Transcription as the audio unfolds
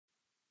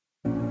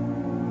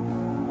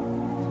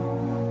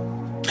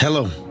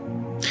Hello,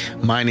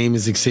 my name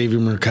is Xavier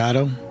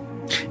Mercado,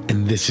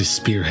 and this is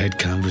SpearHead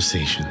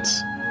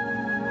Conversations.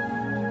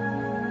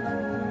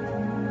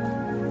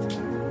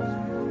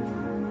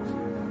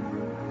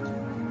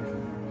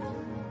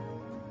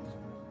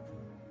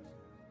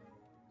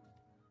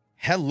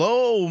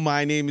 Hello,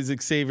 my name is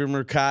Xavier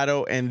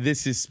Mercado, and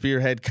this is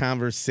SpearHead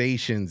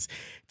Conversations.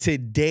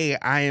 Today,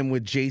 I am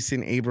with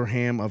Jason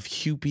Abraham of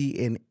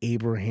Hupy and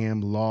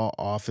Abraham Law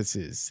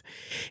Offices.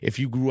 If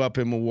you grew up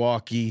in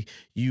Milwaukee,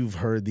 you've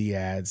heard the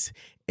ads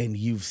and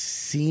you've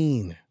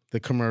seen the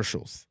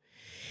commercials.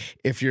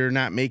 If you're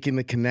not making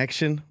the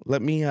connection,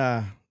 let me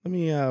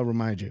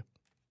remind you.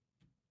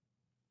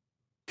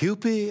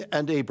 Hupy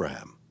and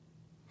Abraham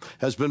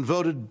has been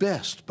voted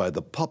best by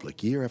the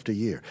public year after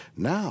year.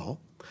 Now,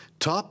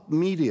 top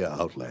media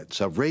outlets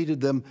have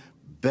rated them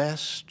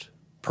best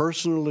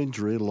personal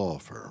injury law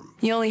firm.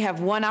 You only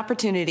have one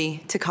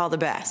opportunity to call the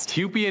best.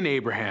 Hupy and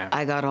Abraham.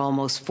 I got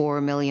almost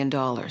 $4 million.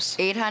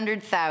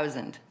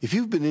 800,000. If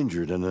you've been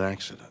injured in an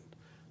accident,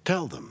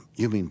 tell them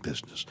you mean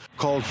business.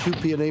 Call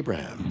Hupy and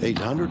Abraham,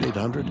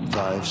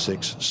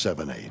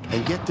 800-800-5678,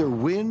 and get their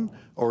win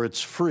or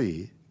it's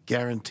free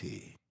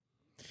guarantee.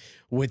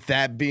 With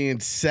that being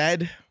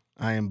said,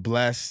 I am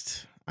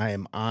blessed. I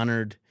am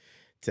honored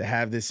to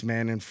have this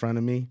man in front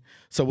of me.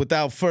 So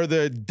without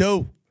further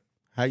ado,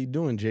 how you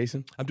doing,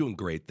 Jason? I'm doing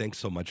great. Thanks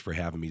so much for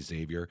having me,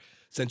 Xavier.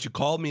 Since you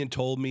called me and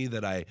told me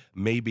that I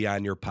may be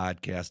on your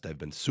podcast, I've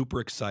been super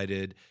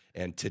excited,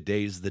 and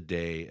today's the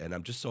day, and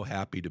I'm just so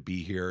happy to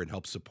be here and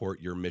help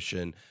support your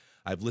mission.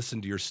 I've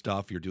listened to your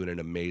stuff. You're doing an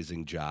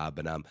amazing job,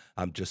 and I'm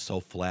just so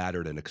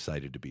flattered and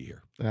excited to be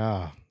here.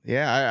 Oh,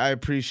 yeah, I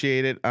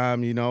appreciate it.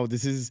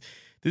 This is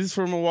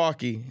from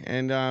Milwaukee,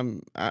 and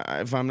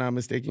if I'm not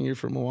mistaken, you're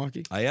from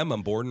Milwaukee? I am.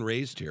 I'm born and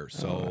raised here,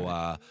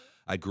 so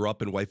I grew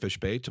up in Whitefish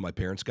Bay till my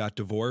parents got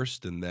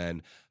divorced, and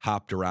then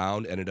hopped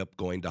around, ended up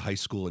going to high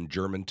school in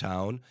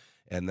Germantown,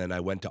 and then I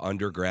went to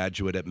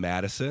undergraduate at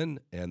Madison,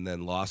 and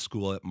then law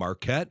school at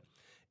Marquette,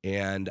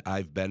 and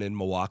I've been in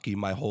Milwaukee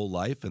my whole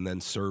life, and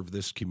then served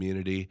this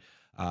community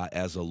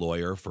as a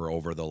lawyer for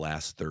over the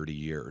last 30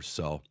 years.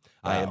 So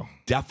I am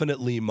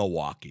definitely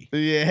Milwaukee.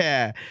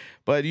 Yeah,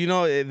 but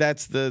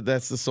that's the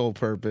sole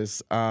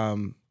purpose.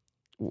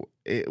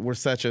 We're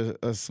such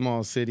a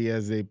small city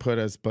as they put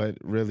us, but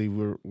really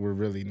we're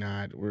really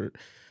not.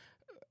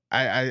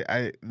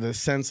 The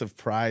sense of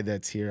pride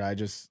that's here,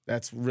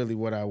 that's really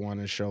what I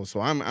want to show.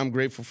 So I'm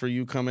grateful for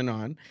you coming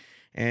on,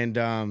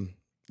 and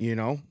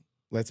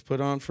let's put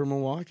on for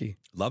Milwaukee.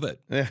 Love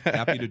it.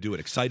 Happy to do it.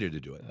 Excited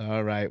to do it.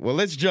 All right. Well,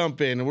 let's jump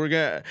in.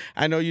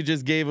 I know you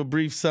just gave a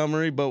brief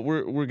summary, but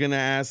we're gonna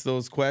ask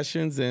those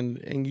questions,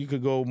 and you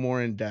could go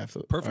more in depth.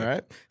 Perfect. All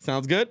right.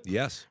 Sounds good?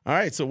 Yes. All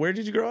right. So where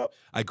did you grow up?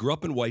 I grew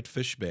up in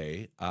Whitefish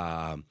Bay.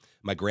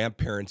 My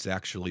grandparents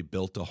actually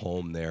built a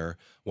home there,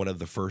 one of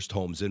the first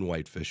homes in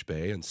Whitefish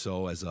Bay. And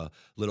so as a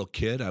little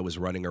kid, I was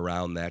running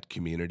around that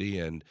community.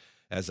 And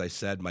as I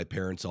said, my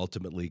parents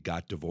ultimately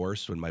got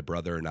divorced when my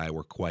brother and I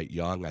were quite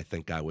young. I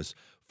think I was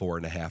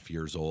 4.5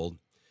 years old.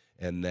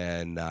 And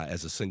then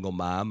as a single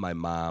mom, my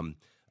mom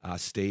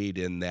stayed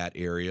in that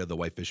area, the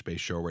Whitefish Bay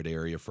Shorewood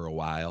area, for a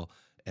while.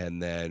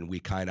 And then we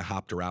kind of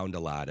hopped around a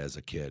lot as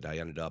a kid. I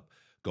ended up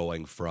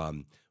going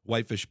from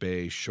Whitefish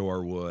Bay,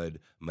 Shorewood,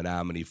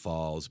 Menominee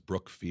Falls,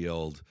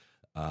 Brookfield,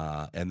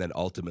 and then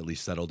ultimately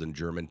settled in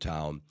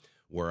Germantown,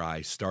 where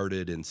I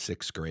started in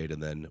 6th grade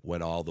and then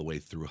went all the way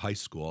through high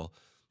school.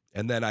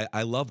 And then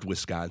I loved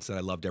Wisconsin.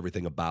 I loved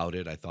everything about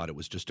it. I thought it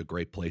was just a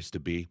great place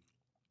to be.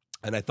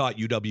 And I thought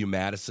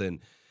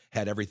UW-Madison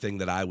had everything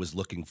that I was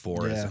looking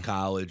for as a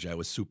college. I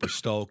was super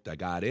stoked. I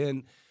got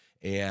in,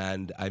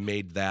 and I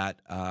made that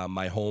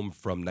my home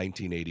from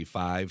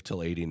 1985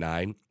 till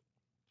 89.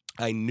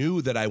 I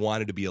knew that I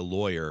wanted to be a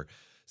lawyer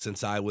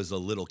since I was a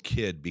little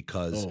kid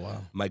because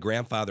my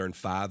grandfather and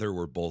father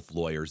were both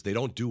lawyers. They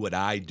don't do what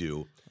I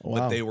do,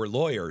 but they were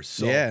lawyers.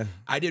 So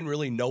I didn't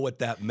really know what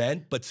that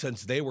meant, but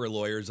since they were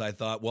lawyers, I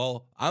thought,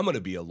 well, I'm going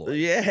to be a lawyer.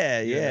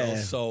 Yeah.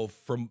 So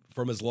from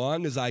as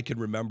long as I can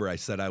remember, I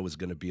said I was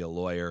going to be a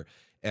lawyer.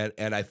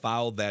 And I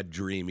followed that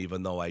dream,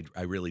 even though I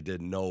really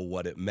didn't know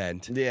what it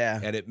meant. Yeah.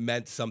 And it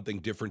meant something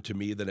different to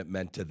me than it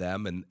meant to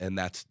them. And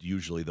that's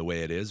usually the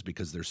way it is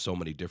because there's so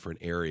many different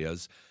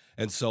areas.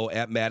 And so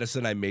at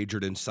Madison, I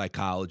majored in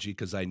psychology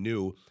because I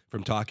knew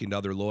from talking to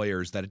other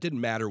lawyers that it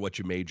didn't matter what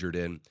you majored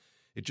in.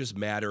 It just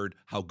mattered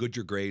how good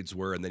your grades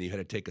were. And then you had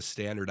to take a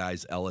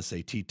standardized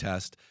LSAT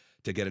test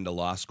to get into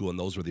law school. And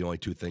those were the only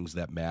two things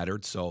that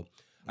mattered. So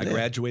I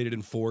graduated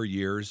in 4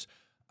 years,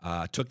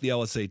 took the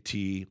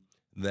LSAT,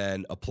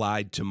 then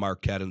applied to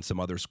Marquette and some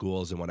other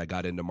schools. And when I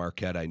got into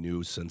Marquette, I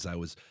knew since I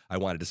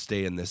wanted to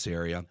stay in this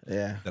area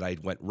that I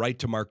went right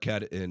to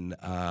Marquette in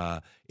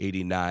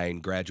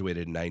 89,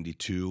 graduated in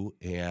 92.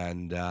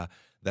 And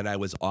then I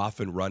was off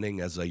and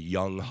running as a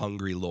young,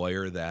 hungry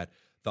lawyer that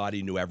thought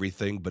he knew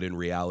everything, but in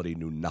reality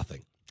knew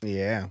nothing.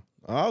 Yeah.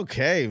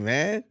 Okay,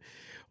 man.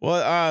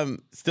 Well,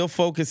 still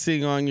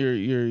focusing on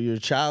your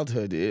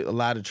childhood, a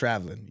lot of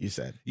traveling, you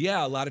said.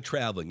 Yeah, a lot of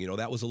traveling.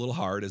 That was a little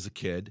hard as a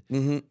kid,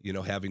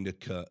 Mm-hmm. Having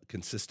to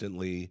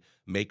consistently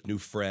make new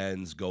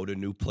friends, go to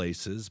new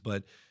places.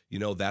 But,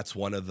 that's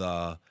one of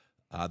the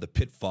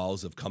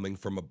pitfalls of coming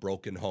from a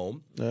broken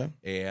home. Yeah.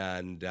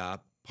 And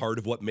part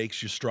of what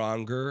makes you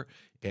stronger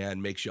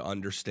and makes you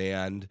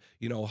understand,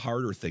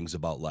 harder things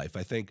about life.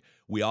 I think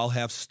we all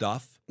have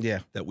stuff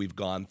that we've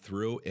gone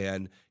through.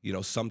 And,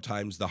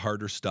 sometimes the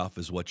harder stuff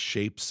is what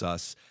shapes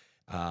us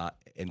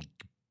and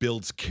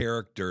builds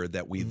character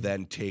that we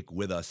then take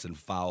with us and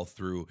follow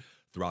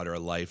throughout our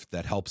life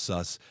that helps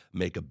us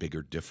make a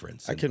bigger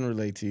difference. I can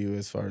relate to you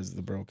as far as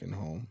the broken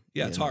home.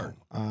 Yeah, it's hard.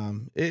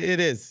 It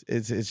is.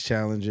 It's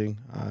challenging.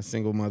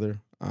 Single mother,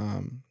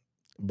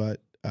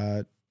 but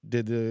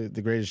did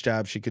the greatest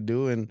job she could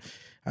do, and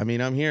I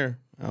mean, I'm here.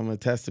 I'm a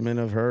testament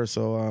of her.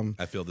 So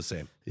I feel the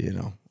same.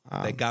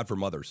 Thank God for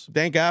mothers.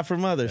 Thank God for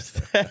mothers.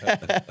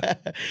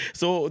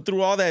 So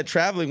through all that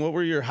traveling, what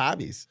were your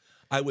hobbies?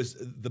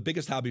 The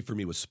biggest hobby for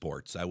me was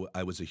sports.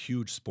 I was a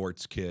huge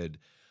sports kid.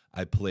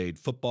 I played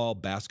football,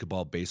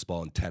 basketball,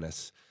 baseball, and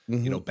tennis.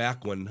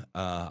 Back when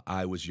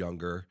I was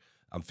younger,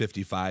 I'm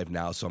 55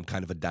 now, so I'm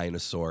kind of a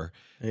dinosaur.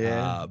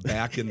 Yeah.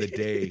 Back in the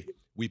day,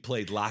 we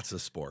played lots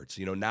of sports.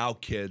 Now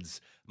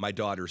kids, my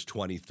daughter's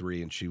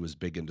 23 and she was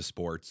big into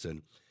sports.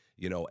 And,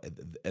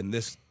 in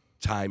this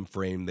time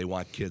frame, they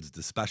want kids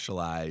to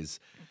specialize,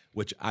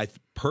 which I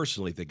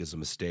personally think is a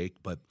mistake.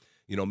 But,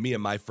 me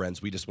and my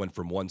friends, we just went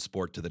from one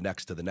sport to the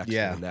next, to the next,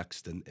 to the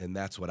next. And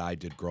that's what I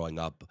did growing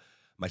up.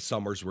 My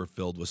summers were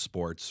filled with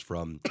sports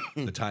from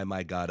the time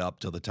I got up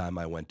till the time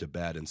I went to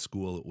bed. In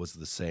school, it was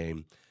the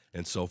same.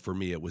 And so for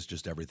me, it was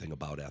just everything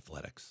about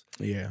athletics.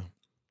 Yeah.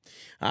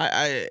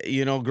 I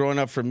growing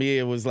up for me,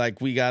 it was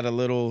like we got a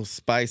little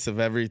spice of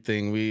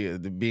everything. We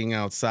being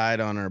outside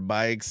on our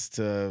bikes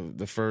to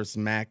the first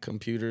Mac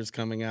computers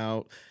coming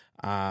out,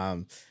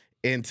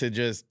 into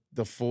just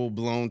the full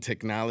blown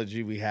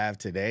technology we have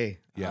today.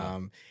 Yeah.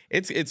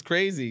 It's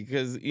crazy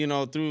because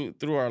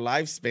through our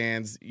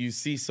lifespans, you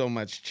see so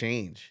much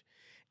change,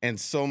 and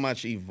so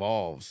much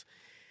evolves.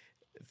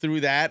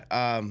 Through that,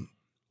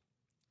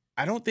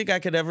 I don't think I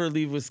could ever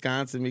leave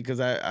Wisconsin because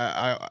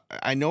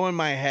I know in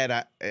my head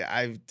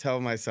I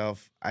tell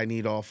myself I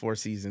need all 4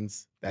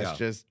 seasons. That's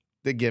just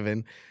the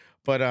given.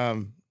 But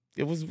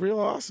it was real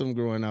awesome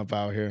growing up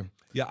out here.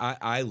 Yeah,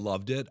 I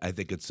loved it. I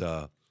think it's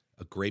a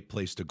great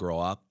place to grow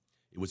up.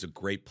 It was a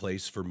great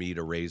place for me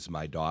to raise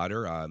my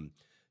daughter.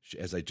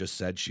 As I just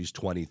said, she's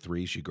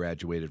 23. She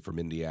graduated from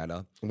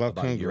Indiana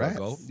about a year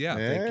ago. Yeah,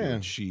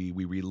 thank you. And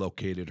we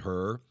relocated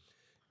her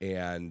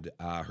and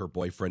her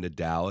boyfriend to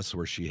Dallas,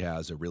 where she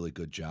has a really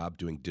good job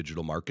doing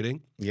digital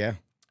marketing. Yeah.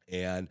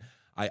 And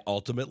I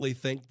ultimately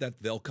think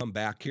that they'll come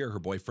back here. Her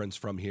boyfriend's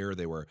from here.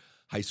 They were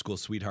high school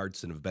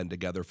sweethearts and have been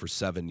together for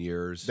 7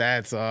 years.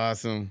 That's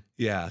awesome.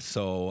 Yeah,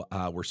 so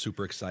we're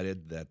super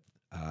excited that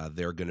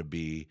they're going to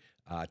be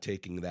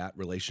taking that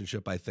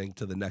relationship, I think,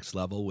 to the next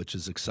level, which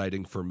is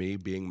exciting for me,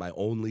 being my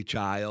only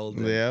child.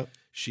 Yeah.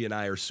 She and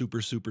I are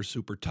super, super,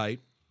 super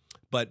tight.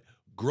 But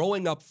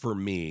growing up for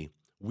me,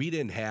 we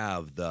didn't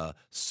have the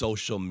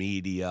social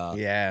media,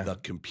 the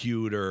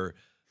computer,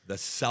 the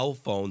cell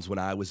phones when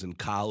I was in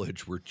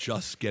college were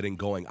just getting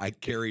going. I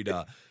carried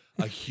a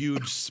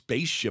huge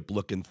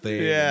spaceship-looking thing,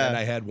 and then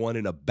I had one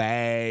in a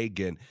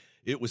bag, and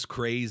it was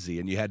crazy.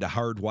 And you had to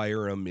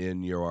hardwire them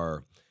in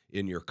your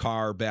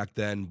car back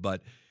then.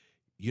 But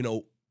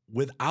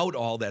without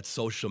all that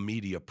social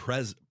media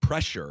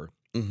pressure,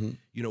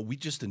 we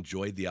just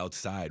enjoyed the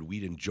outside.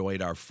 We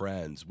enjoyed our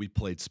friends. We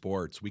played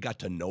sports. We got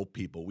to know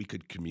people. We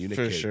could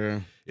communicate. For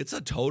sure. It's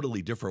a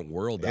totally different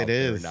world out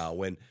there now.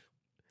 When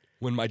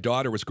my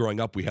daughter was growing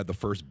up, we had the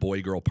first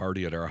boy-girl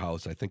party at our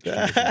house. I think she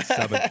was in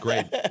 7th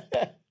grade.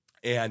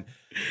 And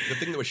the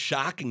thing that was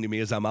shocking to me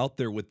is I'm out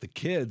there with the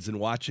kids and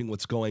watching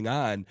what's going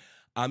on.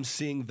 I'm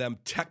seeing them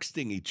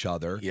texting each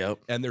other,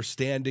 and they're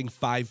standing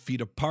 5 feet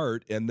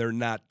apart, and they're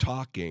not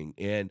talking.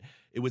 And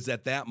it was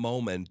at that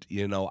moment,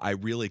 I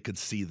really could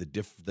see the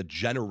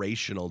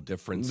generational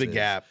differences. The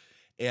gap.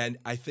 And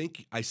I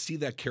think I see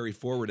that carry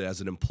forward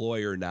as an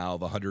employer now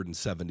of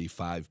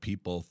 175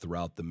 people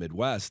throughout the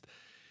Midwest.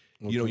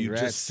 Well, you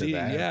just see,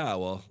 that.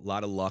 a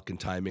lot of luck and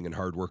timing and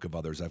hard work of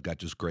others. I've got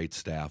just great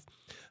staff.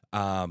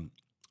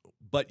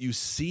 But you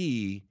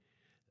see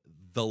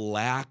the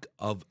lack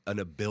of an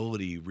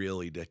ability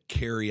really to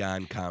carry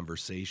on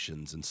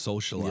conversations and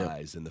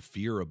socialize, and the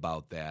fear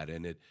about that.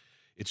 And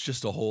it's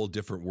just a whole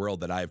different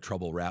world that I have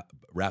trouble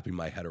wrapping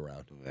my head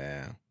around.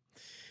 Yeah.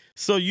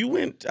 So you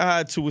went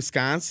to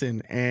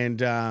Wisconsin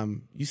and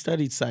you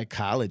studied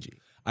psychology.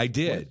 I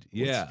did.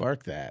 What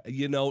sparked that?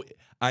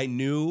 I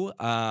knew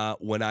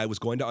when I was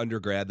going to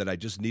undergrad that I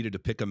just needed to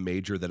pick a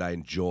major that I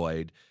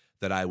enjoyed,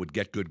 that I would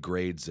get good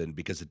grades in,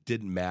 because it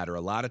didn't matter.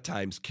 A lot of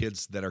times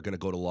kids that are going to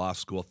go to law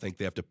school think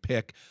they have to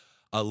pick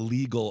a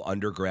legal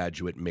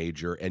undergraduate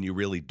major, and you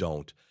really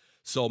don't.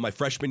 So my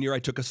freshman year, I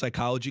took a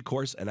psychology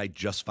course, and I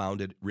just found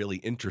it really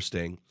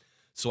interesting.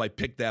 So I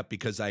picked that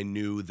because I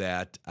knew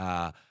that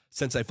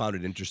since I found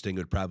it interesting,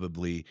 it would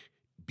probably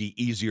be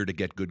easier to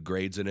get good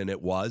grades in, and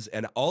it was.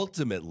 And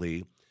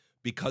ultimately,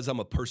 because I'm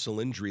a personal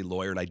injury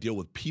lawyer and I deal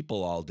with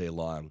people all day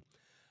long,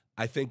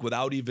 I think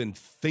without even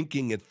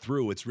thinking it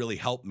through, it's really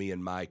helped me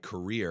in my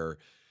career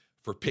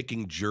for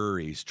picking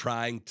juries,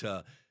 trying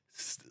to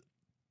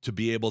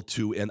be able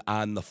to, and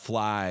on the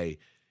fly,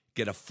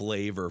 get a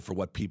flavor for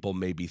what people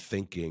may be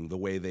thinking, the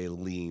way they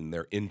lean,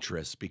 their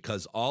interests,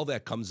 because all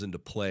that comes into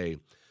play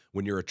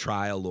when you're a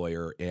trial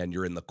lawyer and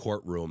you're in the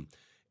courtroom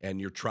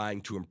and you're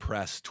trying to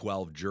impress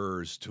 12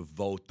 jurors to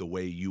vote the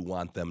way you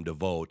want them to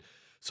vote.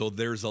 So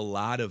there's a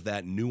lot of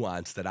that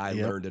nuance that I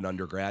learned in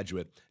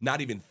undergraduate,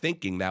 not even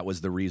thinking that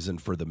was the reason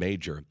for the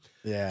major,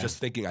 just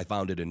thinking I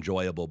found it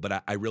enjoyable.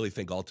 But I really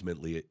think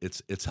ultimately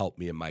it's helped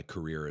me in my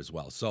career as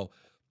well. So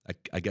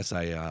I guess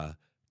I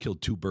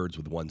killed two birds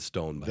with one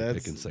stone by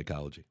picking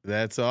psychology.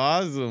 That's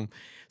awesome.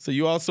 So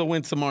you also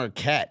went to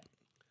Marquette.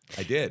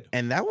 I did.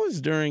 And that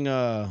was during,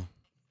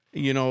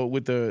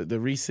 with the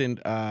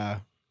recent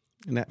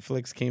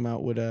Netflix came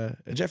out with a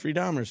Jeffrey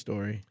Dahmer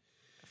story.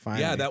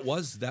 Finally. Yeah, that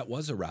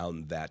was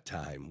around that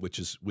time, which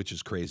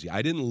is crazy.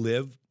 I didn't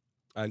live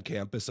on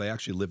campus. I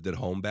actually lived at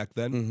home back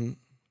then. Mm-hmm.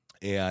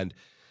 And,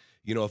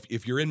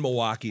 if you're in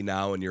Milwaukee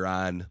now and you're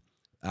on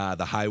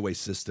the highway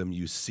system,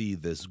 you see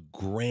this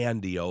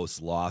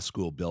grandiose law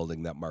school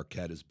building that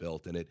Marquette has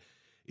built. And it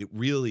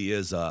really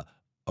is a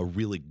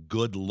really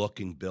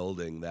good-looking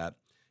building that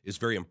is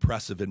very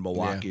impressive in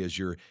Milwaukee as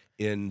you're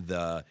in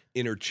the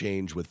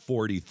interchange with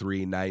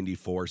 43,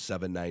 94,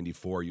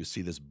 794. You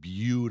see this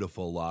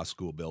beautiful law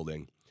school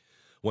building.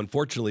 Well,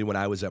 unfortunately, when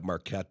I was at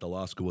Marquette, the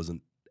law school was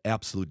an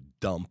absolute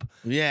dump.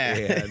 Yeah.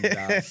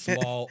 And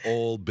small,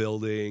 old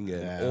building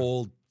and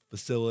old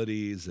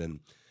facilities. And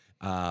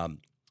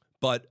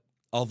but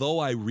although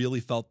I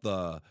really felt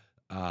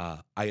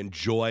I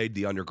enjoyed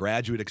the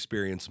undergraduate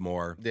experience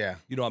more,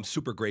 I'm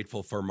super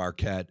grateful for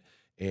Marquette.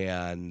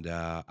 And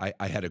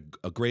I had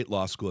a great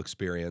law school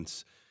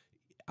experience.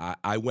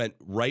 I went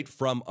right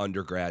from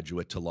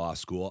undergraduate to law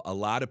school. A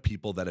lot of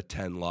people that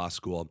attend law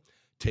school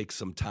take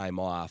some time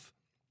off.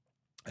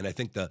 And I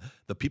think the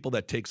people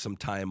that take some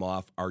time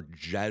off are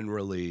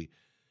generally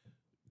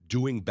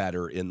doing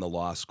better in the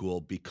law school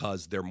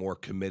because they're more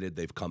committed.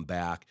 They've come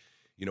back.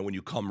 When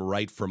you come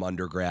right from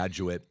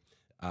undergraduate,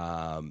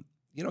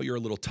 you're a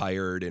little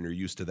tired and you're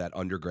used to that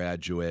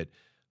undergraduate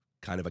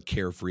kind of a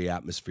carefree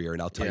atmosphere.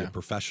 And I'll tell you,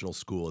 professional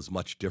school is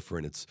much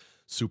different. It's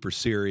super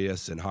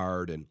serious and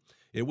hard. And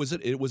it was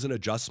an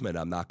adjustment,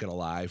 I'm not going to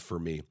lie, for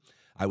me.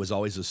 I was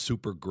always a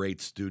super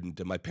great student,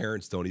 and my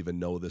parents don't even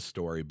know this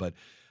story, but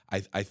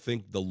I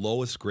think the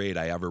lowest grade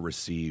I ever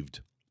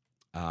received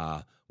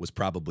was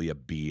probably a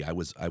B. I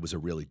was a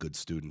really good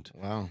student.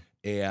 Wow.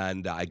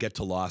 And I get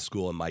to law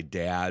school, and my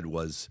dad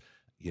was,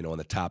 in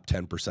the top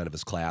 10% of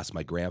his class.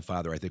 My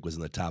grandfather, I think, was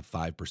in the top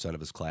 5% of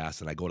his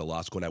class. And I go to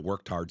law school, and I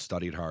worked hard,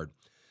 studied hard.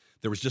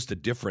 There was just a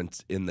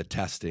difference in the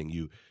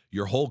testing.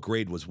 Your whole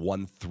grade was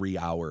 1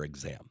 3-hour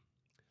exam.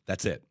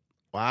 That's it.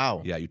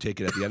 Wow. Yeah, you take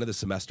it at the end of the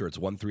semester. It's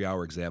 1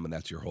 3-hour exam, and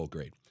that's your whole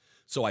grade.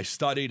 So I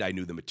studied. I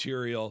knew the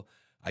material.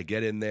 I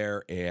get in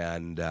there,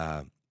 and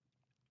I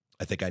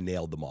think I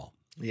nailed them all.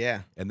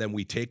 Yeah. And then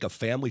we take a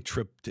family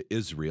trip to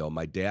Israel,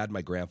 my dad,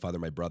 my grandfather,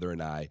 my brother,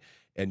 and I,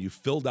 and you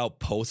filled out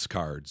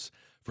postcards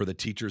for the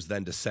teachers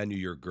then to send you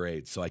your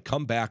grades. So I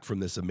come back from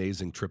this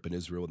amazing trip in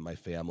Israel with my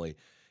family,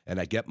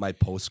 and I get my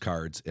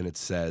postcards, and it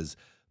says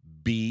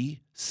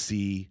B,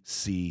 C,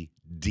 C,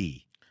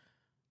 D.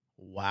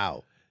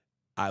 Wow.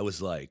 I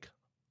was like,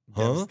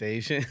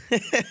 devastation.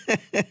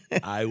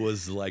 I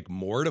was like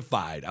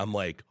mortified. I'm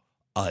like,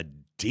 a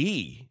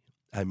D?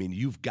 I mean,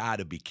 you've got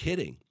to be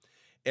kidding.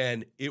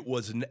 And it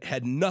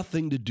had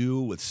nothing to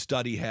do with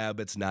study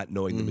habits, not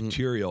knowing the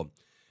material.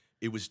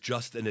 It was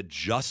just an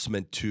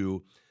adjustment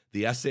to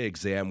the essay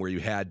exam where you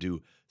had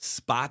to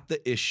spot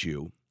the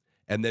issue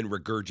and then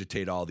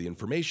regurgitate all the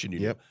information you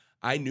knew.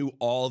 I knew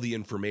all the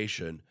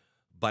information,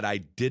 but I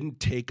didn't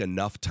take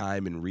enough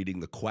time in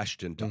reading the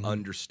question to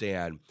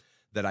understand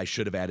that I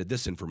should have added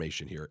this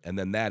information here and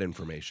then that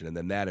information and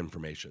then that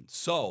information.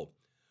 So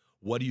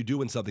what do you do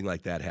when something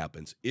like that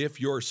happens? If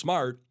you're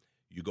smart,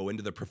 you go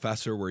into the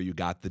professor where you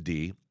got the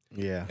D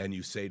and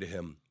you say to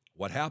him,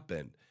 what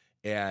happened?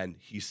 And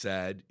he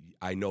said,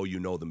 I know you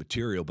know the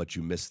material, but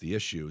you missed the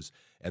issues.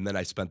 And then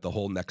I spent the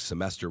whole next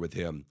semester with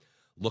him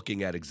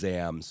looking at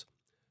exams,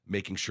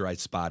 making sure I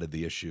spotted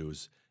the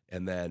issues.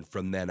 And then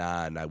from then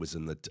on, I was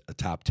in the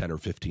top 10 or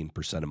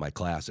 15% of my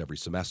class every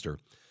semester.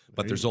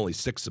 But there's only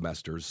 6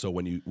 semesters. So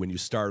when you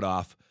start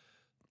off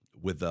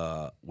with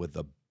a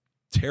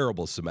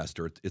terrible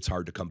semester, it's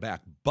hard to come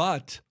back.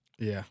 But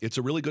it's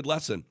a really good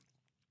lesson.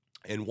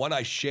 And one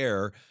I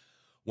share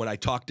when I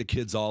talk to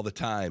kids all the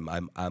time.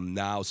 I'm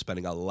now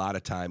spending a lot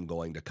of time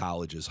going to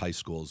colleges, high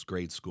schools,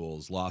 grade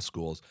schools, law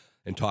schools,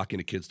 and talking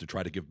to kids to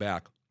try to give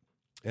back.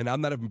 And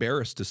I'm not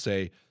embarrassed to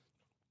say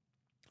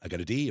I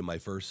got a D in my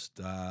first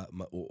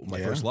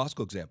first law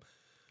school exam,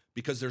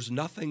 because there's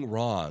nothing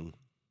wrong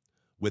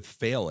with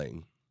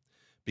failing,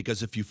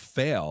 because if you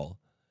fail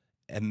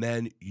and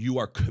then you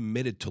are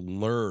committed to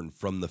learn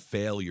from the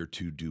failure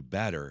to do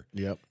better.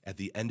 Yep. At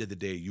the end of the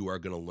day, you are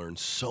going to learn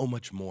so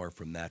much more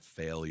from that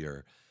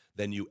failure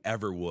than you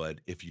ever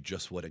would if you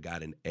just would have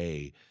got an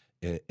A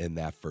in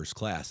that first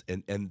class.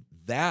 And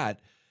that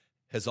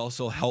has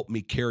also helped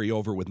me carry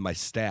over with my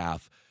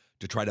staff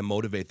to try to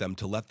motivate them,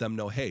 to let them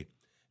know, hey,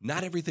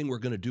 not everything we're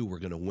going to do, we're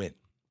going to win.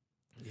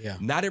 Yeah.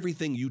 Not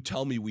everything you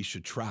tell me we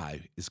should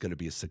try is going to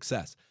be a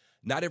success.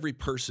 Not every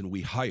person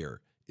we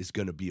hire is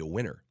going to be a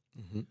winner.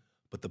 Mm-hmm.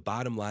 But the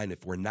bottom line,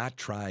 if we're not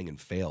trying and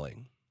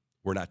failing,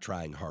 we're not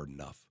trying hard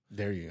enough.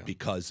 There you go.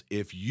 Because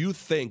if you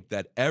think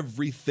that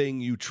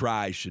everything you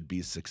try should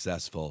be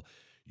successful,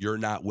 you're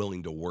not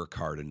willing to work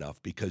hard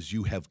enough, because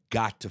you have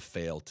got to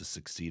fail to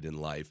succeed in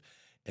life.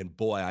 And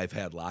boy, I've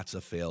had lots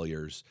of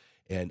failures,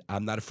 and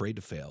I'm not afraid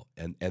to fail.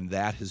 And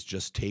that has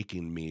just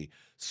taken me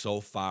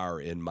so far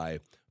in my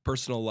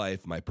personal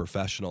life, my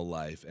professional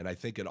life. And I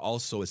think it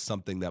also is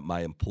something that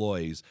my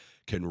employees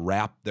can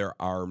wrap their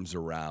arms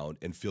around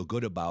and feel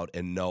good about,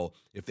 and know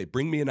if they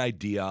bring me an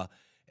idea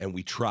and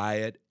we try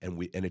it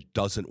and it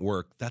doesn't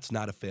work, that's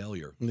not a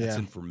failure. That's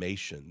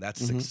information.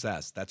 That's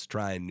success. That's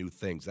trying new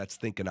things. That's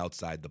thinking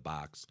outside the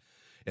box.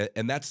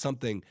 And that's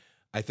something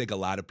I think a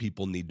lot of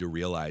people need to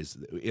realize.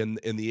 In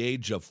the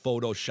age of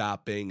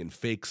photoshopping and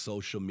fake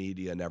social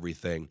media and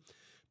everything,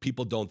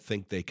 people don't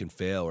think they can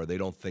fail, or they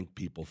don't think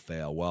people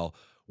fail. Well,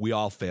 we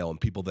all fail,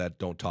 and people that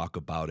don't talk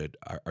about it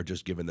are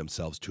just giving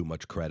themselves too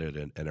much credit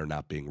and are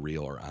not being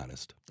real or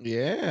honest.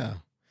 Yeah.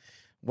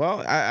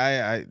 Well,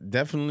 I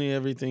definitely,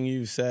 everything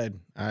you said,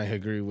 I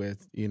agree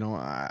with.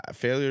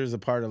 Failure is a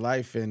part of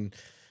life, and,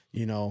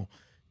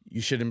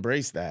 you should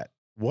embrace that.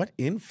 What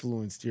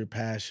influenced your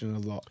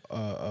passion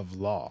of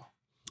law?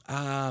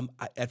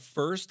 At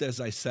first, as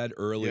I said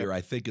earlier,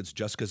 I think it's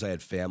just because I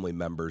had family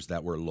members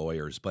that were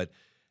lawyers, but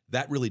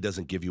that really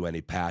doesn't give you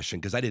any passion,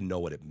 because I didn't know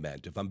what it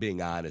meant. If I'm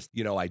being honest,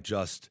 I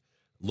just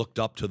looked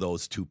up to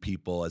those two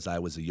people as I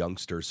was a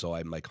youngster. So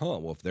I'm like,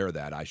 well, if they're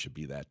that, I should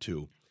be that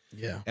too.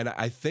 Yeah. And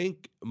I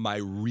think my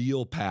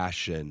real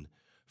passion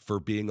for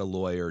being a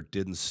lawyer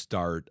didn't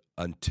start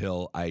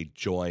until I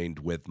joined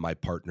with my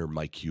partner,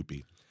 Mike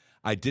Hupy.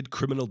 I did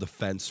criminal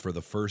defense for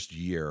the first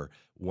year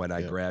when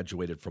I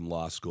graduated from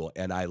law school,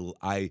 and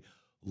I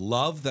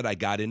love that I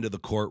got into the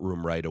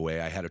courtroom right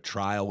away. I had a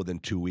trial within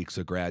 2 weeks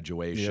of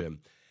graduation,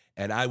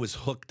 and I was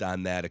hooked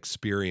on that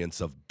experience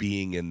of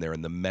being in there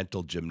and the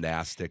mental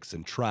gymnastics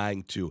and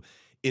trying to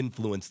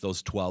influence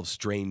those 12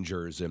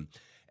 strangers. And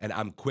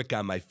I'm quick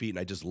on my feet, and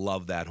I just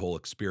love that whole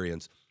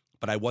experience.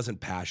 But I wasn't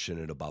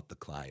passionate about the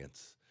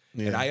clients.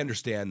 Yeah. And I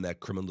understand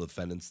that criminal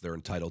defendants, they're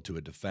entitled to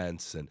a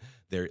defense, and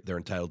they're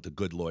entitled to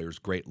good lawyers,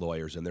 great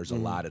lawyers, and there's a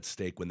lot at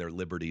stake when their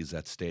liberty is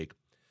at stake.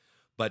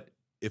 But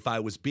if I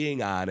was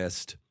being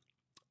honest,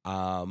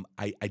 I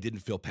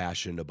didn't feel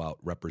passionate about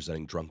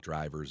representing drunk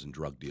drivers and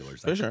drug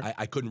dealers. Sure.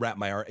 I couldn't wrap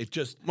my arm. It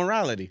just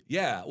morality.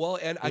 Yeah. Well,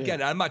 and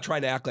again, I'm not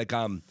trying to act like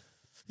I'm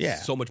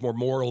so much more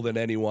moral than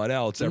anyone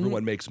else.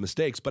 Everyone makes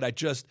mistakes, but I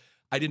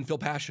didn't feel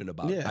passionate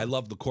about it. I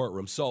love the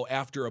courtroom. So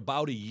after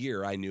about a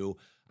year, I knew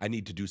I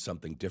need to do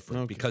something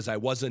different because I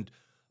wasn't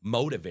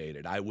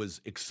motivated. I was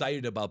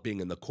excited about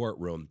being in the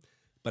courtroom,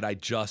 but I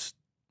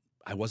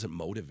wasn't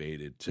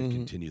motivated to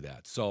continue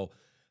that. So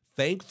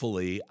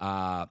thankfully,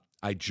 I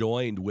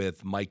joined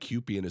with Mike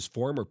Hupy and his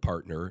former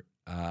partner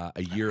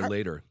a year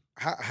later.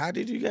 How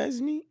did you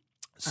guys meet?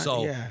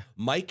 So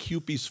Mike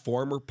Hupy's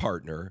former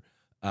partner,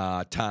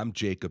 Tom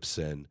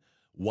Jacobson,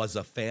 was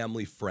a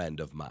family friend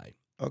of mine.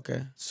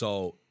 Okay.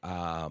 So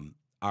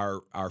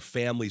our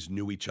families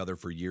knew each other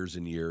for years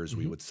and years.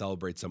 We would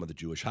celebrate some of the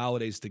Jewish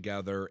holidays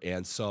together.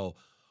 And so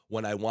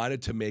when I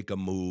wanted to make a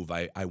move,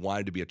 I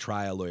wanted to be a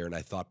trial lawyer, and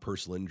I thought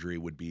personal injury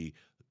would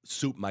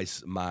suit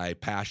my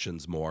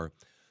passions more.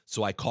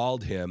 So I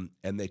called him,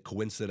 and they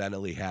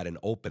coincidentally had an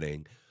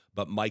opening.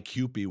 But Mike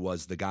Hupy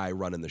was the guy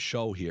running the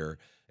show here.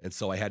 And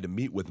so I had to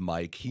meet with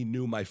Mike. He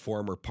knew my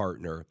former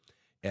partner,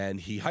 and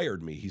he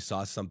hired me. He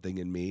saw something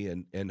in me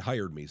and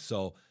hired me.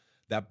 So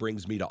that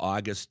brings me to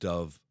August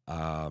of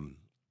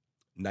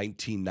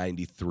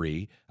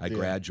 1993. I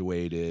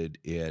graduated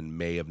in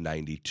May of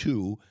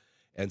 92.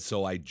 And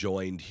so I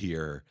joined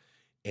here,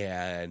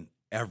 and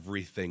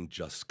everything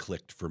just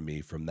clicked for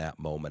me from that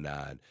moment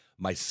on.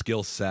 My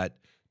skill set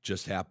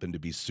just happened to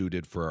be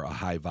suited for a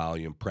high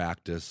volume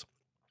practice.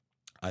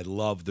 I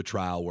loved the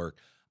trial work.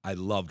 I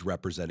loved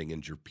representing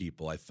injured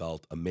people. I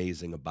felt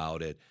amazing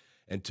about it.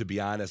 And to be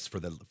honest, for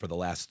the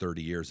last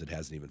 30 years, it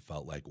hasn't even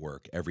felt like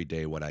work. Every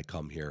day when I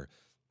come here,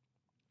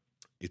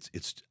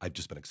 I've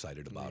just been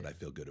excited about it. I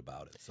feel good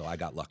about it. So I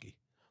got lucky.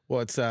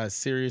 Well, it's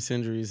serious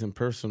injuries and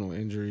personal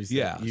injuries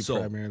that you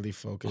primarily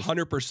focus.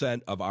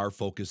 100% of our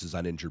focus is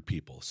on injured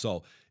people.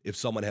 So if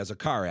someone has a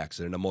car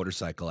accident, a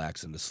motorcycle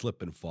accident, a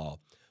slip and fall,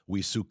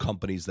 we sue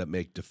companies that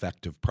make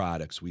defective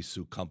products. We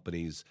sue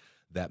companies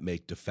that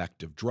make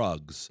defective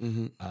drugs.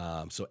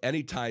 So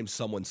anytime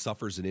someone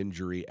suffers an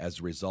injury as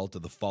a result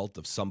of the fault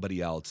of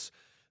somebody else,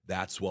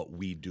 that's what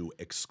we do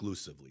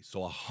exclusively.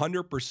 So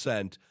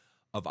 100%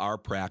 of our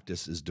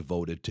practice is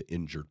devoted to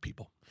injured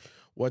people.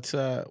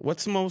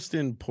 What's most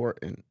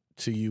important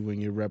to you when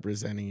you're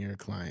representing your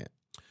client?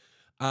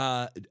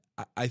 I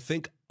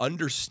think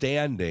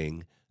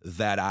understanding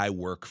that I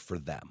work for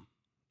them.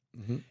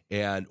 Mm-hmm.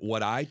 And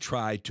what I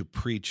try to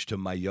preach to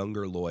my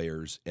younger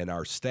lawyers and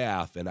our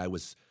staff, and I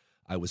was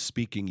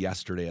speaking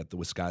yesterday at the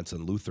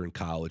Wisconsin Lutheran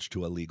College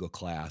to a legal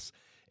class,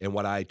 and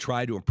what I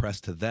try to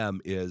impress to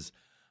them is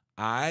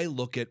I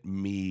look at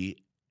me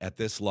at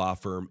this law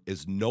firm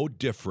is no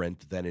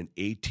different than an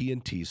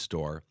AT&T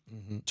store,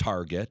 Mm-hmm.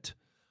 Target,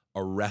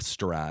 a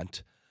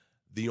restaurant.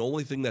 The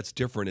only thing that's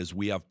different is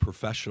we have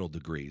professional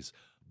degrees,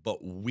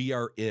 but we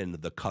are in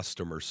the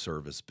customer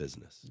service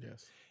business.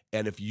 Yes.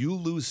 And if you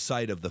lose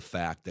sight of the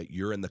fact that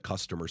you're in the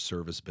customer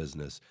service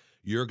business,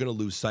 you're going to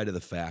lose sight of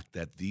the fact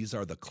that these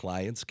are the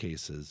client's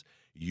cases.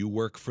 You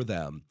work for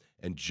them.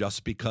 And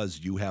just because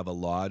you have a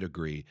law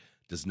degree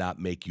does not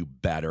make you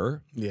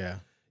better. Yeah.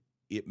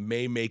 It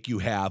may make you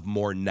have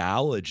more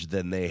knowledge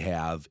than they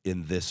have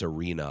in this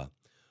arena.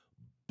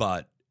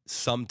 But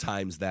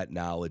sometimes that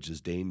knowledge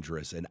is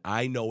dangerous. And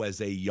I know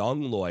as a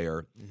young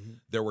lawyer,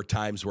 there were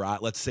times where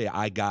let's say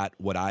I got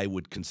what I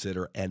would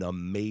consider an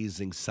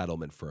amazing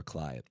settlement for a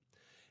client.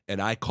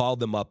 And I called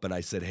them up and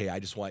I said, hey, I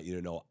just want you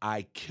to know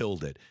I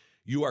killed it.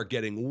 You are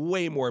getting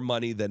way more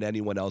money than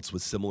anyone else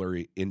with similar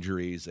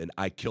injuries, and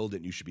I killed it,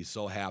 and you should be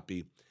so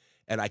happy.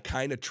 And I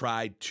kind of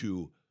tried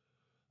to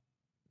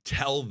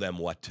tell them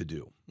what to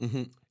do.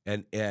 Mm-hmm.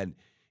 And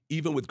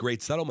even with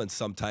great settlements,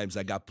 sometimes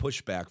I got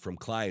pushback from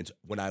clients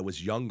when I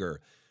was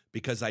younger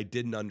because I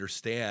didn't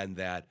understand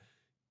that,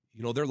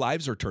 their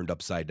lives are turned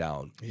upside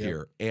down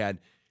here. And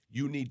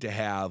you need to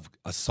have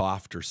a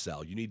softer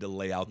sell. You need to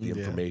lay out the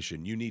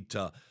information. You need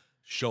to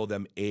show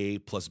them A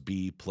plus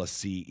B plus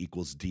C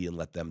equals D and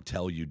let them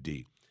tell you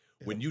D.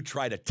 When you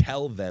try to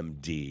tell them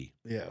D,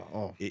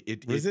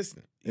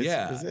 resistant.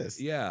 Resist.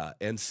 Yeah.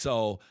 And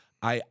so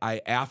I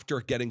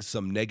after getting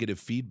some negative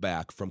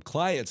feedback from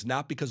clients,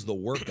 not because of the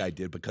work I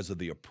did, because of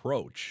the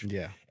approach.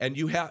 Yeah. And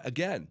you have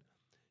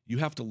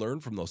to learn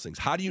from those things.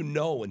 How do you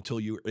know until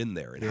you're in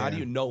there? And how do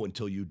you know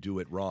until you do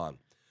it wrong?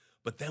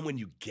 But then when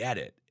you get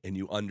it and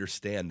you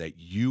understand that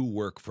you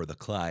work for the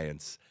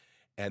clients,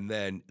 and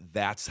then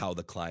that's how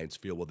the clients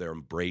feel. Well, they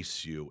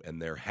embrace you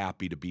and they're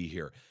happy to be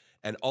here.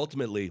 And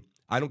ultimately,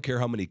 I don't care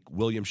how many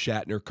William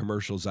Shatner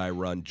commercials I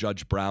run,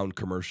 Judge Brown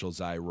commercials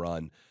I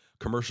run,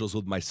 commercials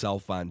with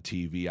myself on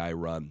TV I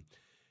run.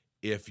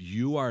 If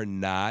you are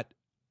not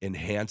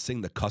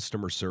enhancing the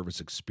customer service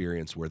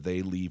experience where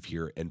they leave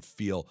here and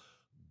feel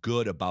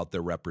good about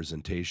their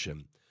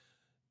representation,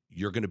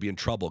 you're going to be in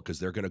trouble because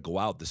they're going to go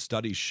out. The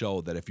studies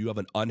show that if you have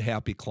an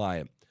unhappy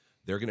client,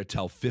 they're going to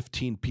tell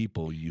 15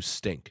 people you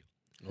stink.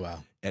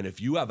 Wow. And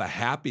if you have a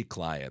happy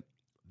client,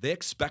 they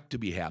expect to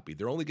be happy.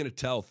 They're only going to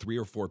tell 3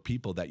 or 4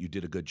 people that you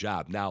did a good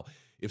job. Now,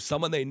 if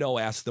someone they know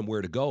asks them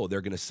where to go,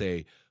 they're going to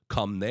say,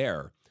 come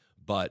there.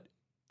 But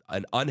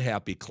an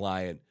unhappy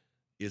client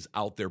is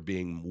out there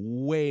being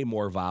way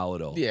more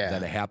volatile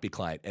than a happy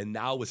client. And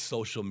now with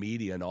social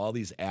media and all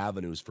these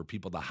avenues for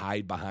people to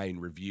hide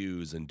behind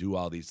reviews and do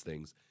all these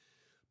things,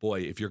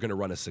 boy, if you're going to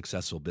run a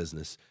successful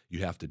business,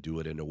 you have to do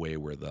it in a way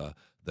where the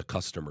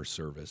customer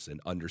service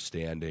and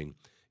understanding,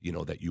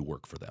 that you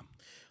work for them.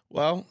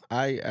 Well,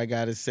 I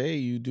got to say,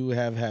 you do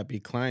have happy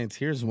clients.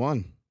 Here's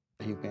one.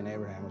 Hupy and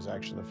Abraham was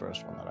actually the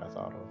first one that I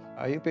thought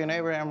of. Hupy and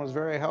Abraham was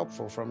very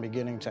helpful from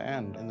beginning to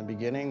end. In the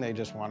beginning, they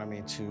just wanted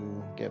me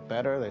to get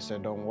better. They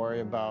said, don't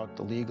worry about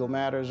the legal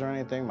matters or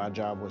anything. My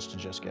job was to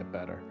just get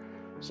better.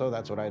 So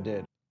that's what I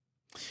did.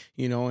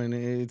 And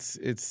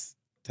it's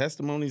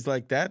testimonies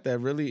like that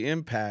really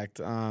impact.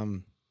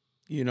 I've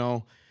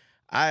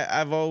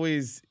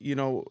always,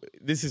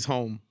 this is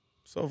home.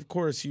 So, of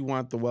course, you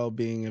want the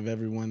well-being of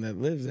everyone that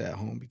lives at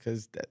home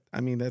because,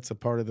 that's a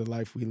part of the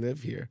life we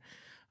live here.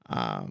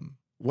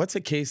 What's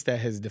a case that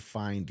has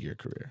defined your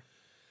career?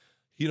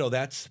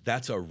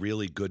 That's a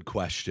really good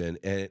question.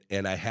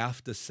 And I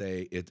have to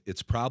say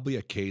it's probably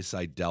a case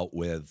I dealt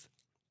with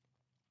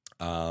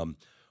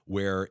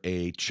where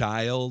a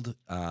child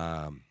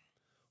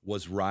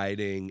was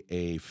riding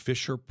a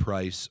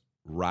Fisher-Price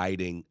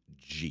riding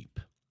Jeep.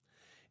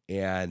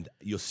 And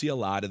you'll see a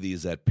lot of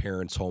these at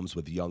parents' homes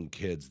with young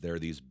kids. They're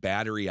these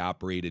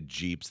battery-operated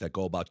Jeeps that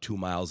go about 2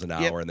 miles an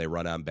hour, and they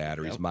run on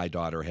batteries. My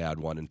daughter had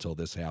one until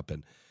this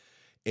happened.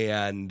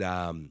 And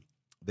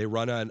they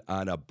run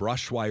on a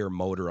brush wire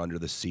motor under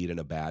the seat and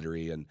a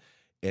battery. And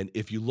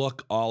if you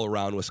look all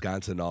around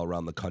Wisconsin, all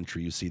around the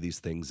country, you see these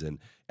things in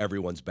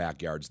everyone's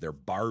backyards. They're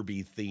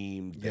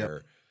Barbie-themed.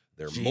 They're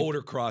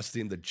motocross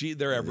themed. The Jeep,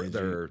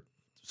 they're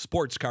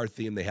sports car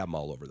themed. They have them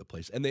all over the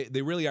place. And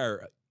they really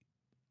are...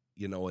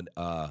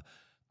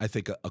 I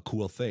think a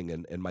cool thing,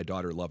 and my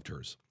daughter loved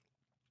hers.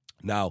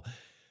 Now,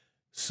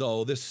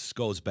 so this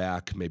goes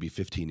back maybe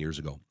 15 years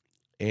ago,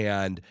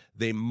 and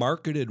they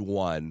marketed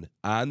one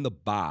on the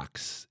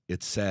box.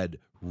 It said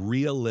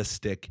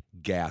realistic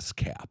gas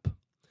cap.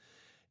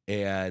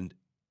 And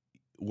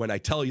when I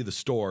tell you the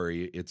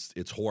story,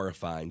 it's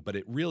horrifying, but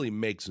it really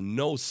makes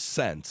no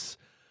sense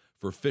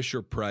for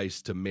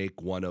Fisher-Price to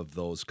make one of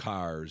those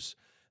cars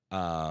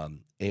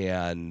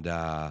and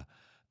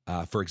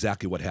for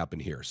exactly what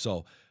happened here.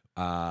 So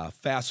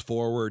fast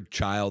forward,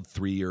 child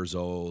 3 years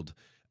old,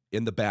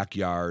 in the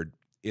backyard,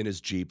 in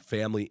his Jeep,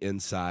 family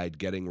inside,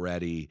 getting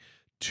ready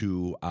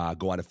to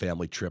go on a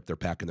family trip. They're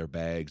packing their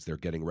bags. They're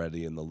getting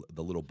ready, and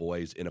the little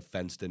boy's in a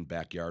fenced-in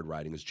backyard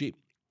riding his Jeep.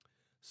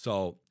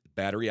 So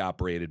battery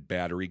operated,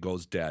 battery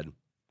goes dead,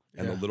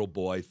 and the little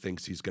boy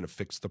thinks he's going to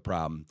fix the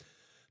problem.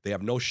 They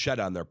have no shed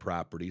on their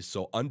property,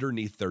 so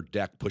underneath their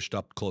deck, pushed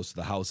up close to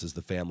the house, is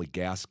the family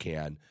gas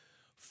can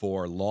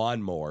for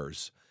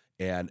lawnmowers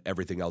and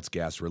everything else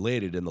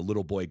gas-related. And the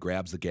little boy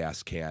grabs the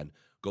gas can,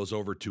 goes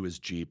over to his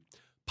Jeep,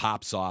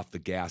 pops off the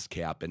gas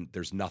cap, and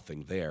there's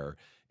nothing there,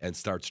 and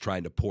starts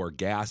trying to pour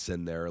gas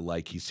in there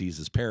like he sees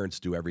his parents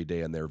do every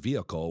day in their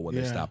vehicle when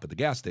they stop at the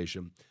gas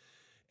station.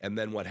 And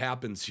then what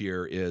happens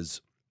here is,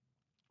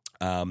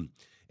 and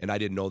I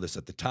didn't know this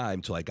at the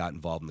time till I got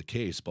involved in the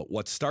case, but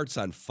what starts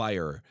on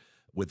fire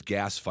with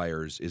gas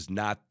fires is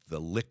not the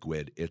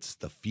liquid, it's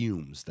the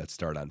fumes that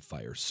start on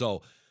fire.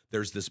 So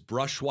there's this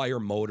brush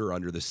wire motor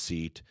under the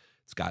seat.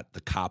 It's got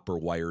the copper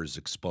wires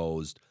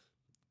exposed.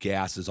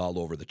 Gas is all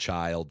over the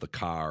child, the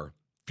car,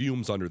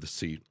 fumes under the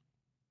seat.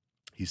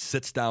 He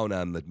sits down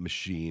on the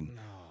machine,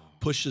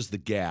 pushes the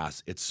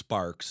gas, it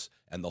sparks,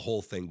 and the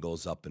whole thing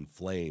goes up in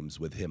flames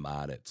with him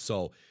on it.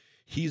 So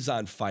he's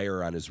on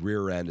fire on his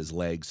rear end, his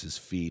legs, his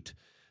feet.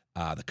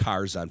 The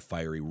car's on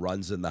fire. He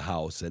runs in the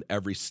house, and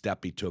every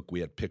step he took, we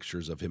had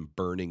pictures of him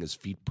burning his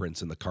feet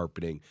prints in the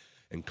carpeting,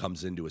 and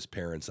comes into his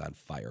parents on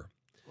fire.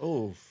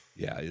 Oh,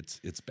 yeah,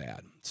 it's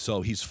bad.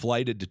 So he's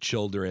flighted to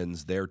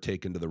Children's. They're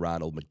taken to the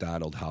Ronald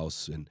McDonald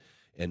House,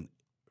 and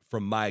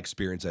from my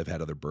experience, I've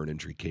had other burn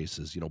injury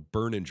cases. You know,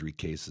 burn injury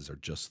cases are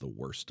just the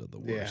worst of the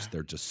worst. Yeah.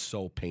 They're just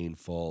so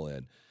painful,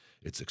 and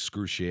it's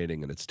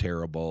excruciating, and it's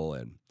terrible.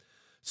 And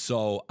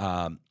so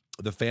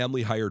the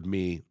family hired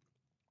me,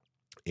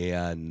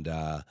 and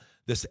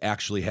this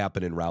actually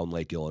happened in Round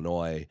Lake,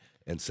 Illinois.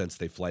 And since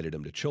they flighted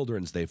him to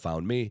Children's, they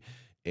found me,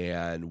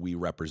 and we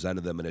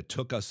represented them. And it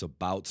took us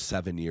about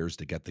 7 years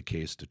to get the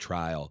case to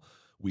trial.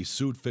 We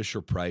sued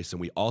Fisher-Price, and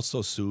we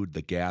also sued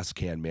the gas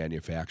can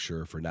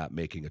manufacturer for not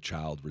making a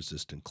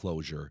child-resistant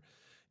closure.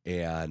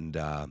 And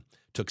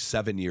took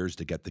 7 years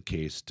to get the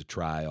case to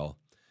trial.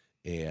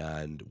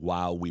 And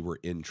while we were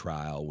in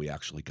trial, we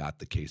actually got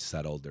the case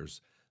settled.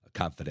 There's a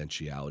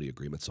confidentiality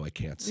agreement, so I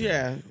can't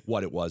say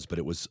what it was, but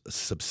it was a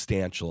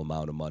substantial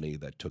amount of money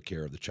that took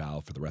care of the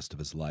child for the rest of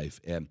his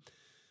life. And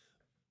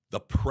the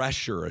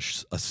pressure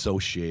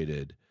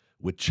associated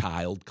with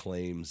child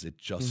claims, it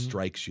just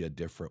strikes you a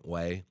different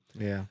way.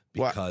 Yeah.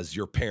 Because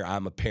you're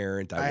I'm a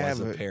parent. I was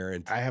a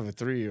parent. I have a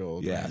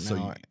 3-year-old Yeah, right so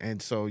now.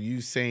 And so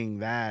you saying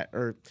that,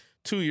 or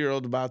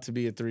 2-year-old about to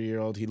be a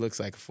 3-year-old, he looks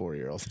like a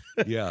 4-year-old.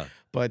 Yeah.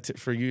 But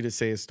for you to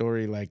say a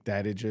story like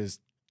that, it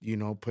just,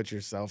 put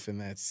yourself in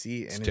that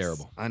seat. And it's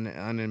terrible.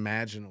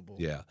 Unimaginable.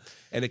 Yeah.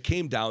 And it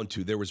came down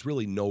to there was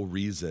really no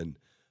reason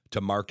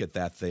to market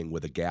that thing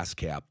with a gas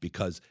cap,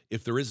 because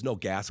if there is no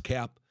gas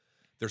cap,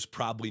 there's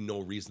probably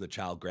no reason the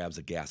child grabs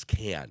a gas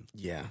can.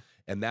 Yeah.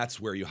 And that's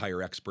where you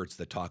hire experts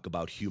that talk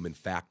about human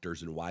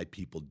factors and why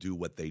people do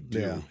what they do.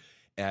 Yeah.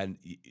 And,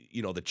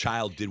 the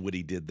child did what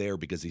he did there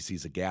because he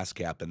sees a gas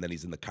cap, and then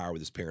he's in the car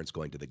with his parents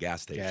going to the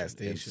gas station.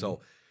 And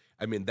so,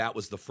 that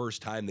was the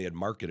first time they had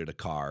marketed a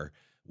car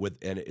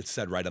and it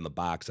said right on the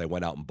box. I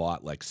went out and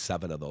bought like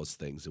 7 of those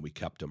things, and we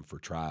kept them for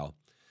trial.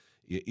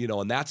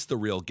 And that's the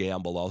real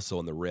gamble also,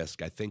 and the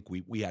risk. I think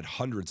we had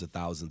hundreds of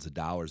thousands of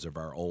dollars of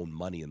our own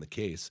money in the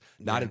case,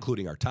 not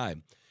including our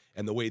time.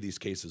 And the way these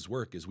cases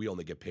work is we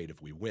only get paid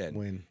if we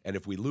win. And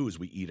if we lose,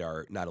 we eat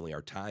not only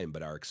our time,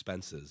 but our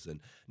expenses. And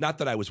not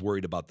that I was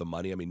worried about the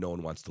money. I mean, no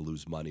one wants to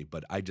lose money,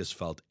 but I just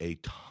felt a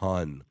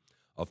ton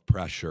of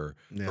pressure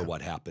for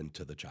what happened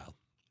to the child.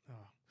 Oh.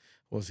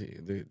 Well, see,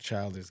 the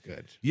child is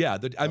good. Yeah.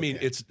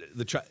 It's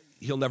the child.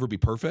 He'll never be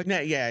perfect.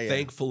 Yeah.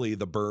 Thankfully,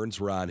 the burns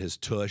were on his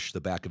tush,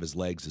 the back of his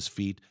legs, his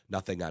feet,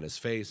 nothing on his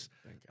face.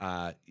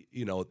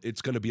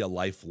 It's going to be a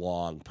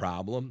lifelong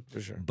problem,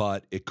 for sure.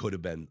 But it could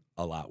have been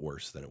a lot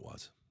worse than it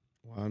was.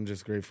 Well, I'm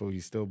just grateful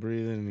he's still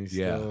breathing and he's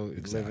still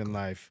living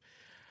life.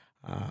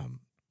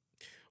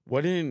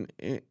 What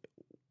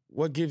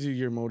gives you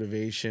your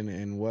motivation,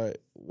 and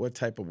what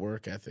type of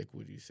work ethic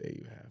would you say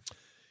you have?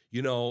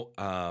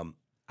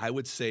 I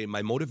would say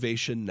my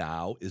motivation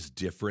now is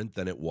different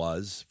than it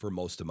was for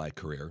most of my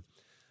career.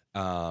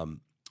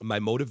 My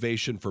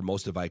motivation for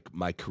most of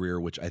my career,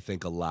 which I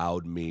think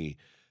allowed me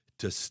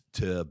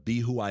to be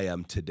who I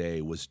am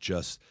today, was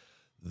just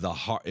the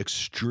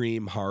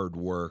extreme hard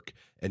work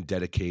and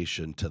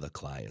dedication to the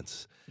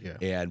clients. Yeah.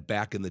 And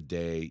back in the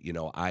day,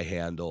 I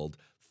handled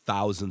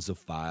thousands of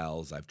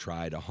files. I've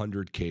tried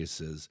 100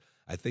 cases.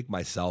 I think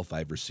myself,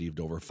 I've received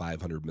over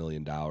 $500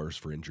 million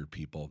for injured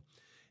people.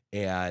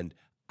 And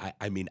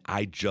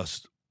I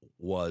just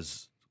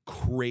was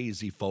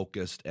crazy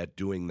focused at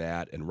doing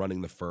that and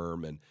running the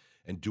firm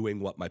and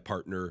doing what my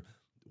partner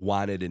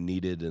wanted and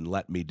needed and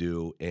let me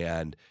do.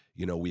 And,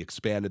 we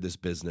expanded this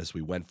business.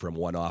 We went from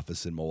one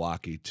office in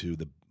Milwaukee to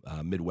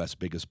Midwest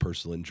biggest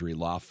personal injury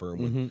law firm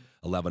with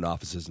 11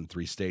 offices in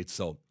 3 states.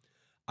 So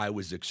I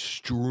was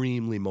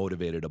extremely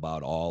motivated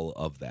about all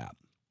of that.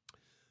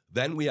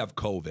 Then we have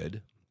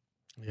COVID.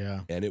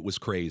 Yeah. And it was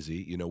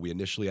crazy. You know, we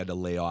initially had to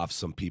lay off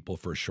some people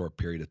for a short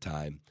period of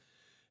time.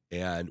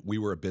 And we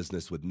were a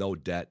business with no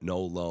debt, no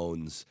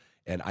loans.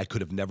 And I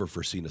could have never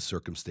foreseen a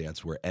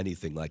circumstance where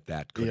anything like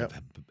that could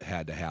have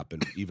had to happen,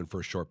 even for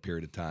a short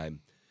period of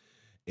time.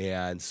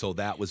 And so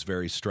that was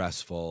very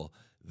stressful.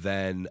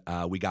 Then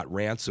we got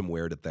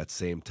ransomware at that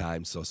same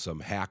time. So some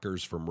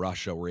hackers from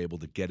Russia were able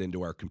to get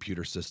into our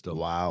computer system.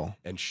 Wow.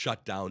 And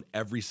shut down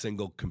every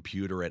single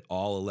computer at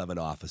all 11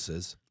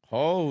 offices.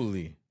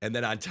 Holy. And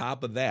then on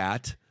top of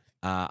that,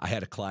 I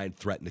had a client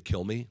threaten to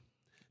kill me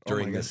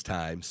during this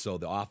time. So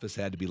the office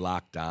had to be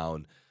locked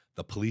down.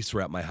 The police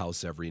were at my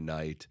house every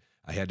night.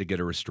 I had to get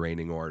a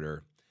restraining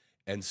order.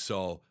 And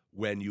so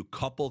when you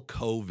couple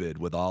COVID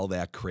with all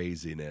that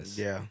craziness,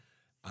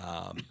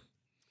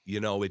 you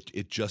know,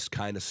 it just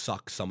kind of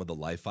sucks some of the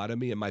life out of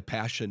me. And my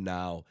passion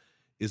now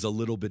is a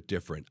little bit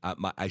different.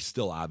 I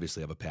still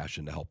obviously have a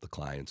passion to help the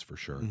clients for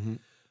sure.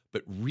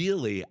 But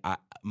really,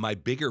 my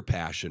bigger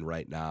passion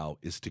right now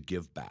is to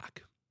give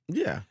back.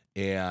 Yeah.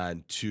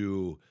 And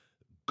to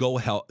go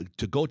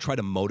try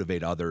to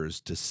motivate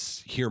others to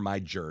hear my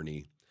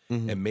journey.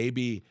 And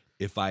maybe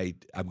if I'm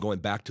going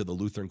back to the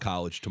Lutheran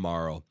College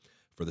tomorrow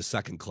for the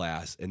second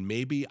class, and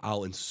maybe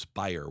I'll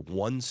inspire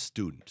one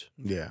student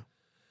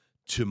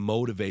to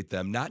motivate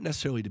them, not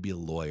necessarily to be a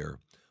lawyer,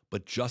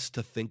 but just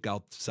to think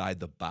outside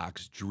the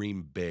box,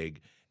 dream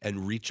big,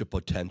 and reach a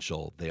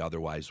potential they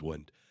otherwise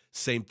wouldn't.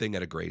 Same thing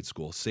at a grade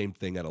school, same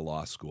thing at a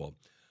law school.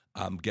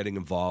 Getting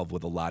involved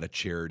with a lot of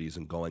charities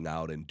and going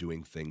out and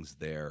doing things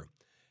there.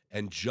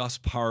 And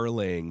just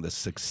parlaying the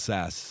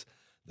success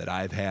that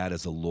I've had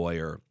as a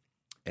lawyer,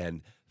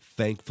 and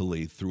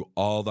thankfully through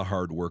all the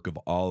hard work of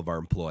all of our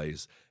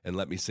employees. And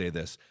let me say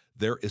this,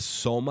 there is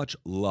so much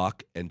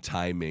luck and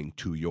timing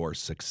to your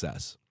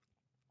success.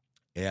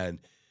 And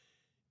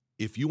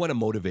if you want to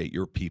motivate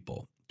your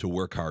people to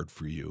work hard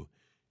for you,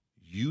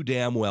 you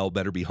damn well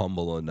better be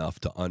humble enough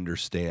to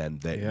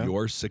understand that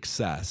your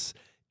success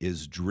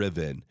is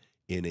driven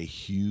in a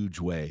huge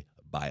way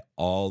by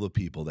all the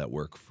people that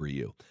work for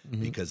you.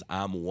 Because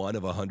I'm one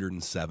of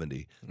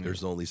 170.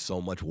 There's only so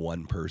much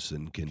one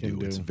person can do.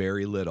 It's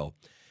very little.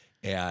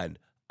 And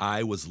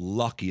I was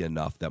lucky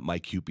enough that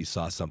Mike Hupy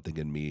saw something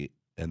in me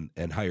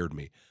and hired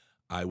me.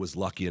 I was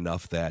lucky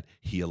enough that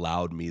he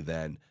allowed me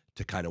then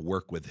to kind of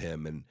work with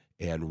him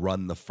and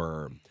run the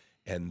firm.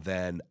 And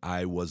then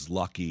I was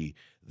lucky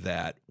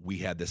that we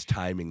had this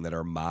timing that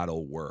our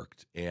model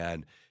worked,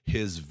 and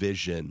his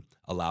vision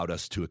allowed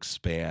us to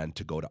expand,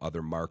 to go to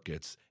other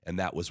markets, and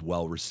that was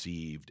well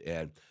received.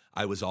 And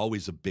I was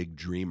always a big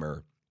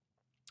dreamer,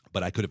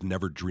 but I could have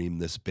never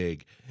dreamed this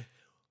big.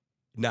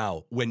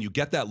 Now, when you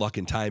get that luck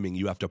and timing,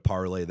 you have to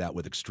parlay that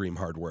with extreme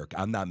hard work.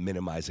 I'm not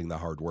minimizing the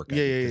hard work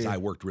because I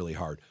worked really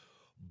hard.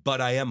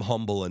 But I am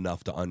humble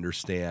enough to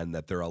understand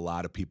that there are a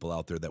lot of people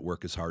out there that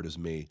work as hard as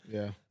me,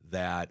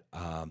 that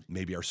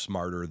maybe are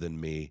smarter than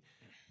me,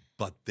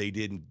 but they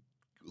didn't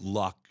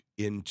luck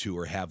into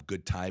or have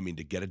good timing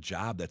to get a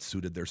job that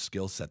suited their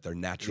skill set, their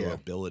natural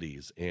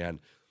abilities. And,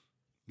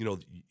 you know,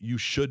 you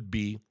should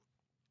be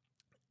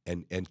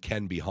and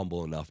can be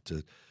humble enough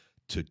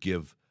to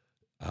give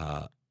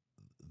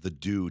the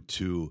due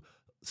to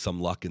some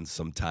luck and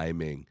some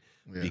timing,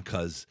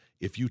 because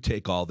if you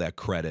take all that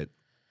credit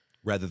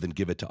rather than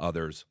give it to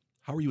others,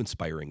 how are you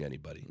inspiring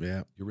anybody?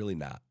 You're really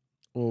not.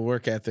 Well,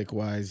 work ethic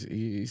wise,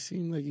 he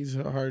seemed like he's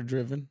hard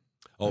driven.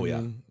 Oh,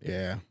 I mean,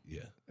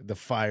 the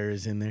fire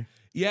is in there.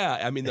 Yeah,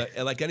 I mean,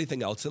 like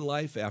anything else in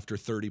life, after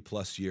 30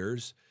 plus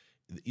years,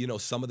 you know,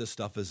 some of this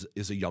stuff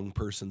is a young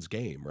person's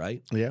game,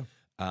 right? Yeah.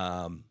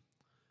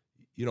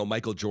 You know,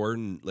 Michael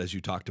Jordan, as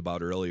you talked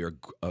about earlier,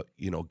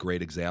 you know,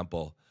 great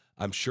example.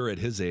 I'm sure at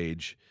his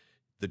age,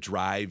 the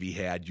drive he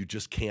had, you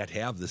just can't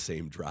have the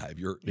same drive.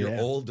 You're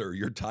older,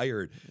 you're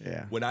tired.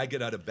 Yeah. When I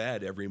get out of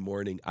bed every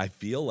morning, I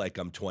feel like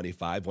I'm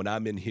 25. When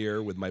I'm in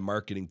here with my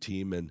marketing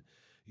team, and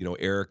you know,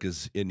 Eric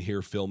is in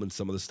here filming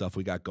some of the stuff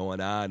we got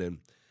going on,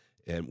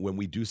 and when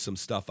we do some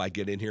stuff, I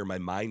get in here, my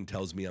mind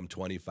tells me I'm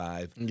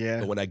 25. Yeah.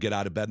 But when I get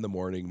out of bed in the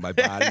morning, my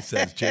body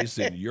says,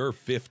 Jason, you're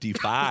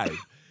 55.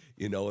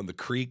 You know, and the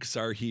creaks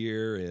are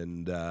here,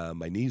 and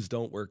my knees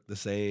don't work the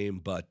same.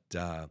 But,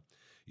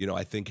 you know,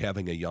 I think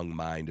having a young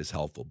mind is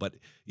helpful. But,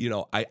 you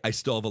know, I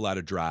still have a lot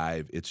of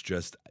drive. It's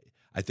just,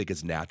 I think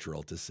it's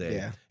natural to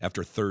say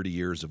after 30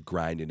 years of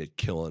grinding it,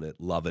 killing it,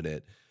 loving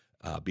it,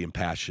 being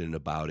passionate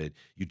about it,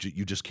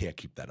 you just can't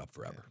keep that up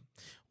forever.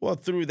 Well,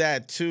 through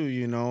that too,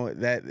 you know,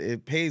 that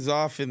it pays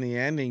off in the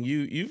end, and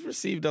you've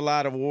received a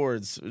lot of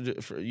awards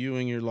for you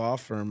and your law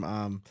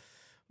firm.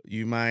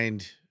 You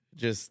mind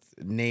just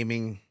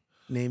naming?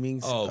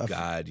 Oh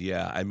God,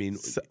 yeah. I mean,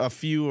 a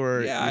few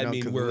or I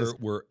mean,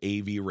 we're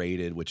AV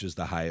rated, which is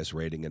the highest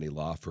rating any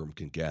law firm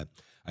can get.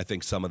 I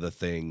think some of the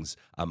things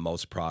I'm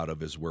most proud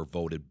of is we're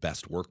voted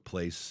best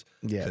workplace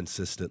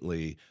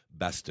consistently,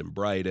 best and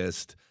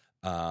brightest.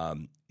 A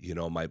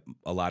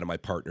lot of my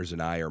partners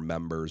and I are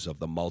members of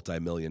the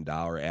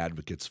multi-million-dollar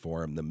advocates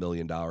forum, the $1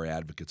 Million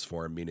Advocates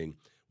Forum, meaning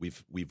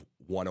we've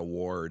won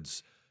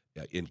awards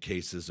in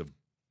cases of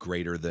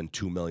greater than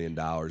 $2 million,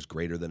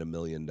 greater than $1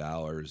 million.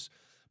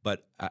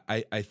 But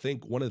I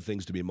think one of the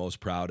things to be most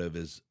proud of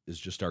is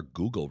just our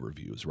Google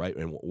reviews, right?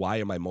 And why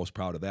am I most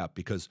proud of that?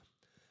 Because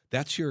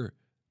that's your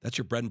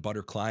bread and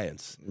butter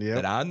clients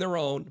that on their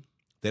own,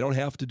 they don't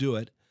have to do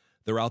it.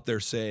 They're out there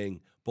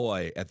saying,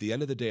 boy, at the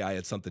end of the day, I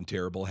had something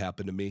terrible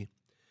happen to me,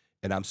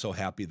 and I'm so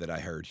happy that I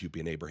hired Hupy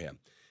and Abraham.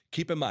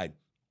 Keep in mind,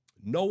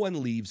 no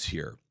one leaves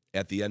here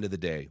at the end of the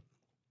day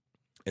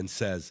and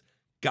says,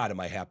 God, am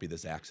I happy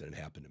this accident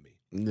happened to me?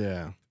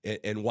 Yeah.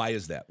 And why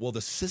is that? Well,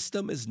 the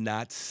system is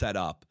not set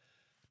up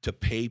to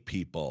pay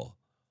people,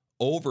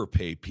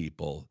 overpay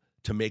people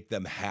to make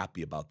them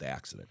happy about the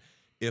accident.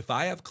 If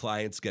I have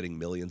clients getting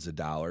millions of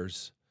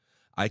dollars,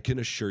 I can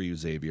assure you,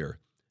 Xavier,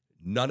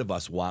 none of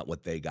us want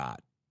what they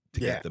got to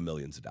get the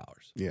millions of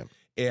dollars. Yeah.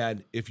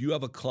 And if you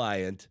have a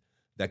client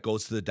that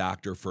goes to the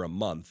doctor for a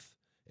month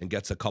and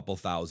gets a couple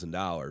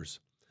 $1,000s,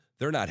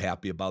 they're not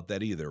happy about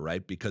that either,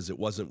 right? Because it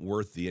wasn't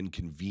worth the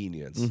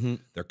inconvenience,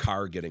 their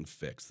car getting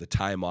fixed, the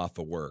time off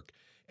of work.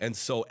 And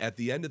so at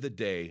the end of the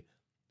day,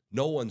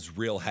 no one's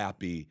real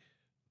happy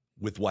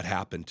with what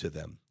happened to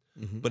them.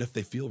 But if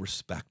they feel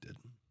respected,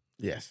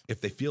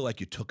 if they feel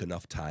like you took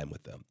enough time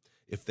with them,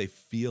 if they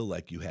feel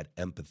like you had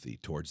empathy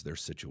towards their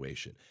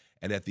situation,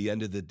 and at the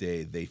end of the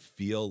day, they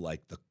feel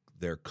like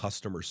their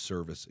customer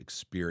service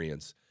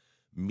experience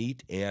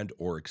meet and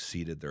or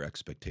exceeded their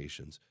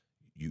expectations,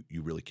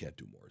 you really can't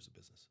do more as a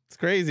business. It's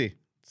crazy.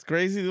 It's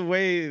crazy the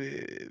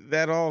way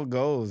that all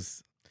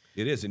goes.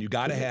 It is, and you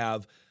got to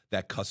have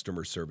that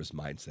customer service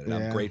mindset. And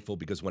I'm grateful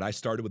because when I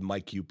started with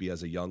Mike Hupy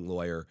as a young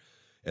lawyer,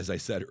 as I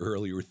said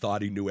earlier,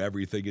 thought he knew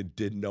everything and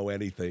didn't know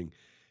anything.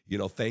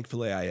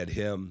 Thankfully I had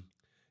him,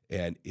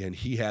 and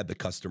he had the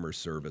customer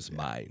service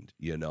mind,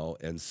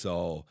 and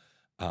so,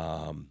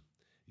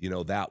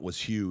 that was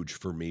huge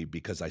for me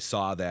because I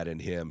saw that in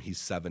him. He's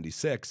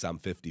 76, I'm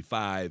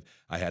 55.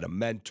 I had a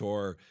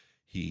mentor.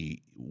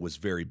 He was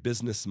very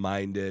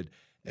business-minded,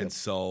 and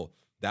so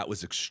that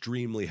was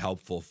extremely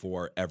helpful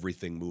for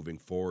everything moving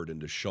forward and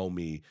to show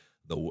me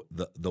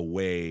the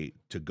way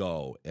to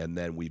go. And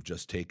then we've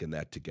just taken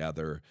that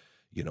together,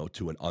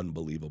 to an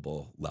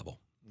unbelievable level.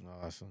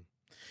 Awesome.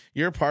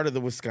 You're a part of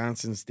the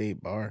Wisconsin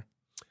State Bar.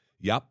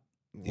 Yep.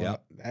 Well,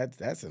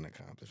 that's an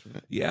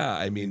accomplishment. Yeah,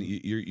 I mean,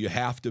 you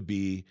have to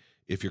be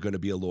if you're going to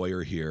be a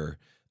lawyer here.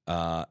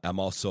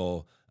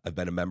 I've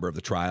been a member of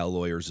the Trial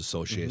Lawyers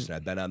Association.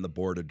 I've been on the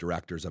board of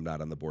directors. I'm not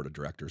on the board of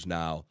directors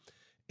now.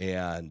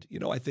 And,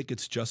 I think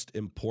it's just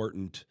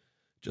important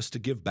just to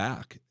give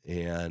back.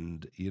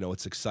 And,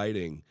 it's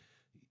exciting,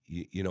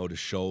 to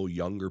show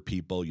younger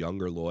people,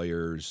 younger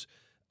lawyers.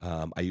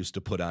 I used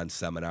to put on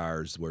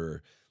seminars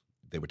where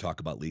they would talk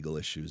about legal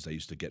issues. I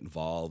used to get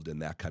involved in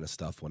that kind of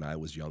stuff when I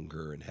was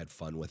younger and had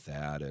fun with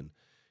that. And,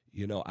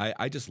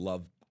 I just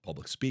love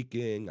public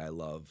speaking. I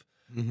love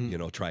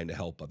trying to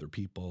help other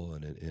people,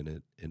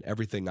 and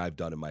everything I've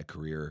done in my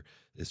career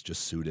is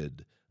just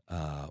suited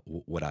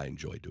what I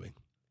enjoy doing.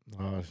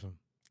 Awesome.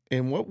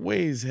 In what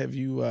ways have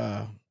you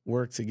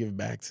worked to give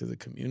back to the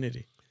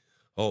community?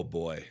 Oh,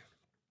 boy.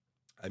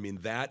 I mean,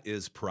 that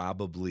is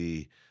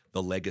probably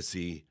the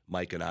legacy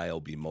Mike and I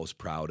will be most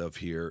proud of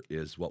here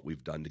is what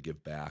we've done to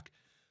give back.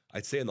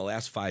 I'd say in the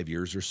last 5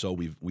 years or so,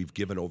 we've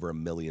given over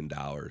 $1 million.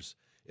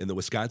 In the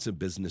Wisconsin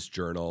Business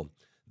Journal,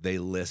 they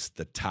list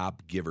the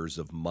top givers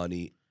of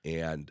money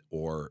and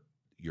or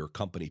your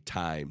company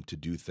time to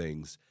do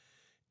things.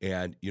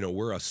 And,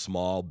 we're a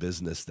small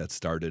business that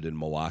started in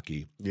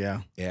Milwaukee.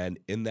 Yeah. And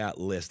in that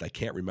list, I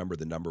can't remember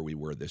the number we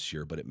were this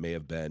year, but it may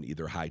have been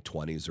either high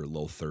 20s or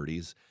low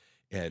 30s.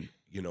 And,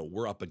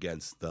 we're up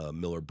against the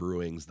Miller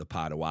Brewings, the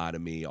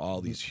Potawatomi, all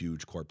these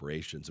huge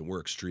corporations, and we're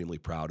extremely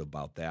proud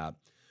about that.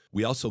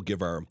 We also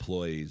give our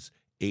employees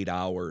 8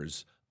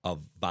 hours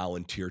of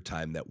volunteer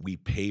time that we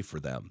pay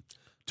for them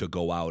to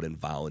go out and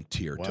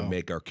volunteer to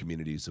make our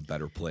communities a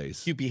better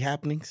place. Hupy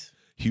happenings?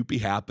 Hupy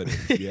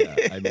happenings, yeah.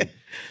 I mean,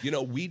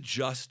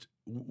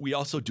 we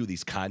also do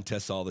these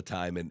contests all the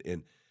time,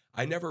 and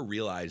I never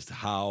realized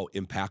how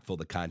impactful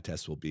the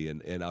contests will be,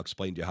 and I'll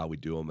explain to you how we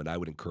do them, and I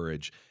would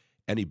encourage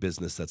any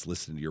business that's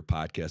listening to your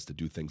podcast to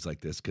do things like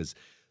this, because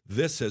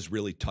this has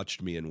really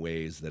touched me in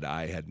ways that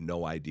I had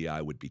no idea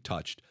I would be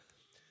touched.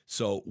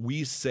 So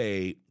we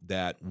say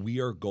that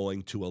we are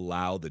going to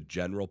allow the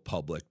general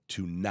public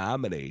to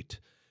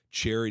nominate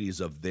charities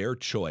of their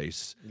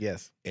choice.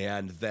 Yes.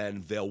 And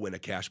then they'll win a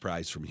cash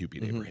prize from Hupy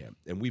and Abraham.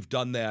 And we've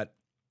done that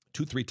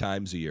 2-3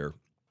 times a year.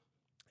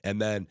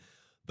 And then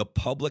the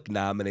public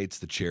nominates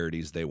the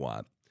charities they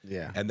want.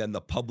 Yeah. And then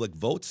the public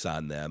votes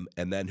on them.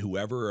 And then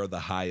whoever are the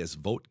highest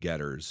vote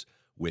getters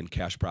win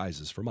cash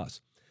prizes from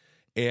us.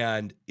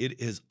 And it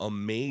is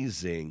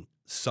amazing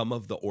some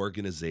of the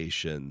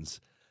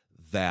organizations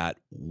that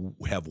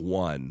have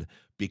won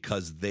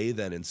because they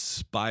then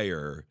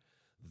inspire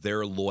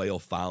their loyal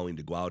following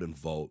to go out and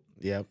vote.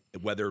 Yep.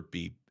 Whether it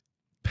be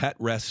pet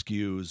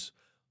rescues,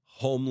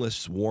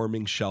 homeless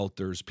warming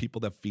shelters,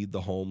 people that feed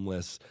the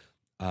homeless.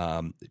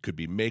 It could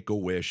be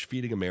Make-A-Wish,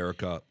 Feeding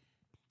America,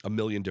 a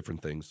million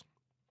different things.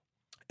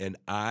 And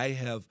I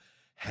have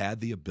had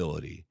the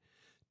ability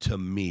to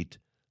meet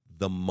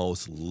the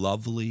most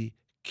lovely,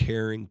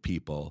 caring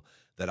people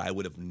that I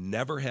would have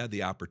never had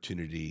the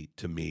opportunity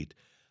to meet.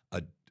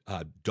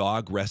 A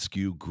dog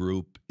rescue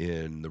group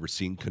in the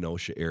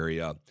Racine-Kenosha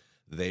area,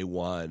 they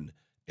won,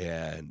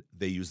 and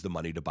they used the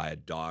money to buy a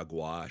dog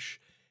wash,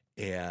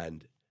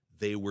 and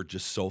they were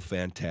just so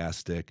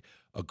fantastic.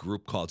 A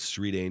group called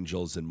Street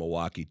Angels in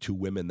Milwaukee, 2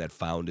 women that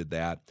founded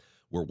that,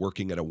 were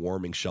working at a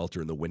warming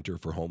shelter in the winter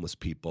for homeless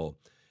people,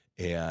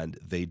 and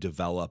they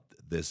developed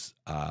this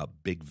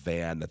big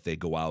van that they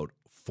go out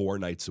 4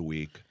 nights a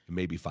week,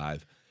 maybe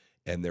 5,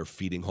 and they're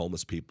feeding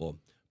homeless people,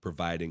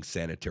 providing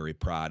sanitary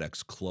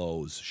products,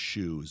 clothes,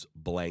 shoes,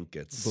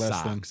 blankets,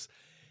 socks.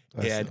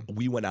 And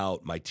we went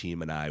out, my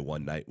team and I,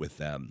 one night with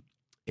them,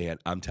 and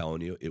I'm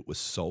telling you, it was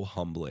so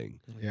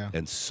humbling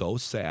and so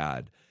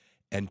sad.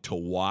 And to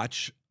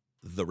watch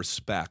the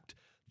respect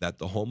that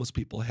the homeless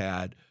people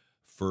had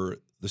for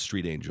the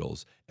Street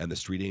Angels and the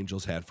Street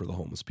Angels had for the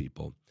homeless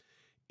people.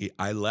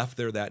 I left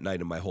there that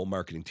night, and my whole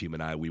marketing team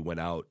and I, we went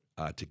out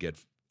to get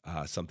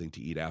something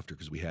to eat after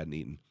because we hadn't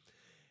eaten.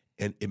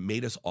 And it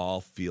made us all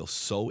feel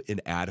so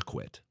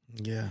inadequate.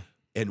 Yeah.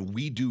 And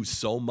we do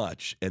so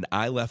much. And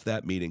I left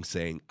that meeting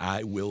saying,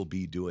 I will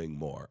be doing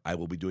more. I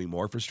will be doing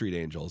more for Street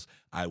Angels.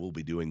 I will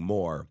be doing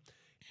more.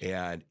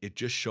 And it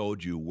just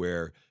showed you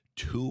where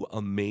 2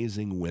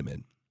 amazing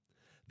women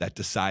that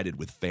decided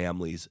with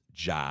families,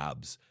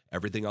 jobs,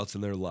 everything else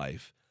in their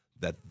life,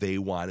 that they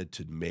wanted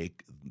to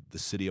make the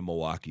city of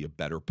Milwaukee a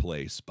better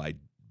place by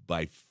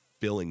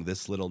filling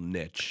this little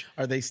niche.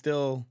 Are they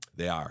still?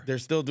 They are. They're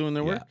still doing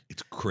their work?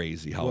 It's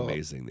crazy how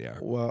amazing they are.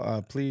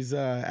 Well, please,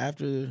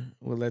 let's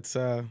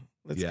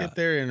get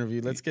their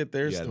interview. Let's get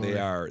their story.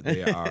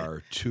 They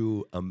are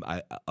 2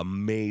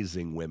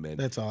 amazing women.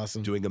 That's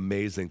awesome. Doing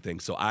amazing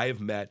things. So I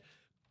have met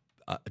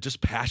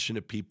just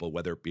passionate people,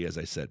 whether it be, as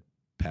I said,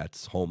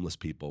 pets, homeless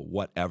people,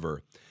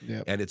 whatever.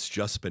 Yep. And it's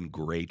just been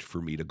great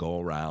for me to go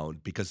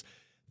around because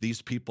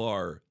these people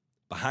are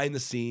behind the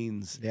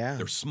scenes. Yeah.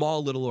 They're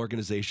small little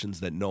organizations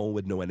that no one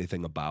would know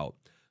anything about.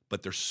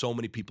 But there's so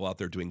many people out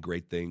there doing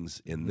great things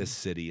in this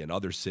city and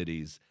other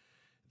cities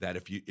that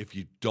if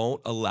you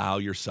don't allow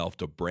yourself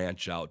to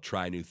branch out,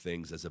 try new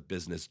things as a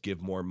business,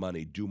 give more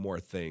money, do more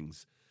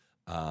things,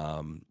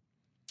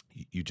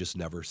 you just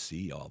never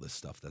see all this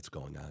stuff that's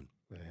going on.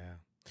 Yeah.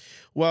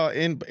 Well,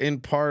 in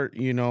part,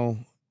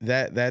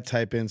 that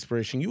type of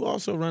inspiration. You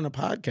also run a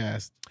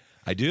podcast.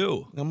 I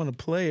do. I'm going to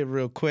play it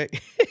real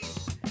quick.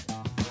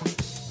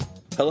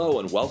 Hello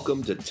and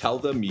welcome to Tell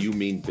Them You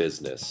Mean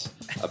Business,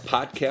 a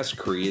podcast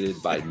created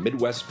by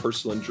Midwest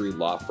personal injury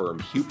law firm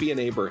Hupy and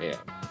Abraham.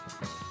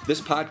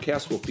 This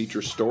podcast will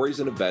feature stories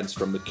and events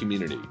from the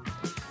community,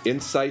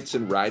 insights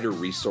and rider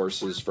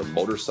resources from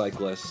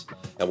motorcyclists,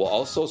 and will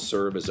also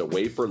serve as a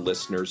way for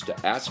listeners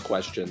to ask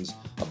questions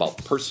about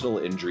personal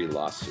injury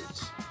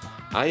lawsuits.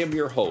 I am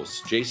your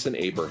host, Jason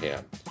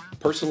Abraham,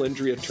 personal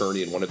injury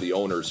attorney and one of the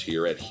owners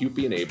here at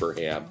Hupy and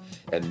Abraham,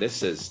 and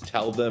this is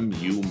Tell Them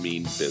You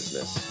Mean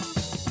Business.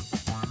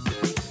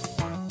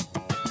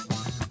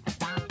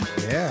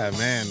 Yeah,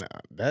 man.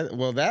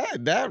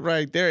 That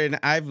right there, and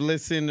I've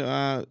listened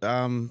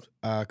a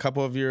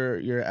couple of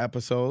your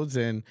episodes,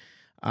 and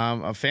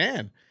a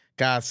fan.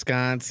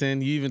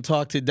 Wisconsin. You even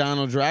talked to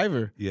Donald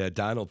Driver. Yeah,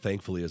 Donald,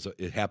 thankfully,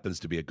 it happens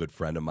to be a good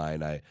friend of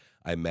mine.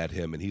 I met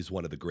him, and he's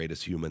one of the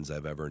greatest humans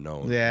I've ever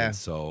known. Yeah. And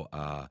so,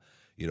 I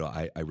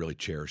really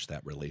cherish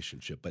that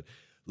relationship. But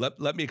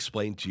let me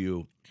explain to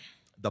you,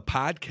 the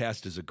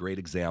podcast is a great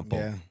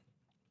example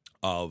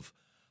of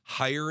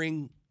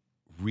hiring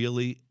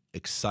really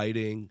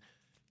exciting,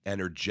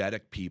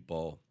 energetic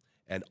people,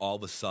 and all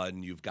of a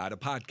sudden you've got a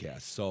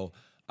podcast. So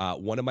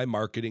one of my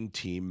marketing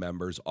team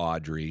members,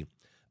 Audrey,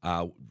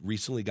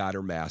 recently got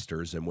her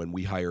master's, and when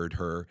we hired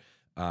her,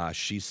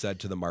 she said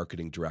to the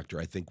marketing director,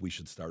 I think we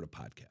should start a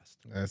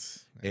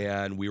podcast.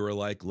 And we were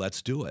like,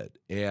 let's do it.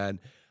 And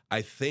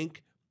I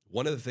think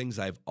one of the things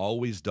I've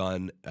always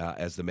done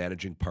as the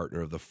managing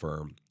partner of the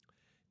firm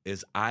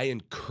is I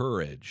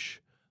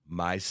encourage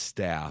my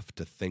staff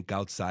to think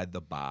outside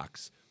the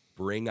box,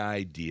 bring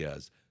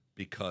ideas,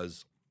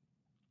 because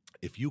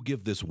if you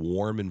give this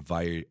warm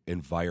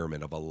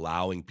environment of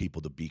allowing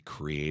people to be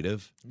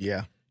creative,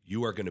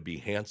 you are going to be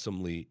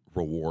handsomely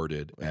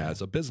rewarded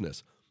as a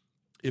business.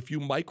 If you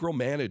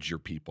micromanage your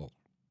people,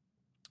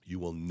 you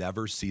will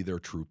never see their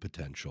true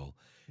potential,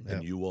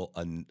 and you will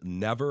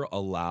never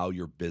allow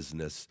your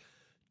business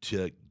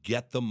to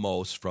get the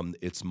most from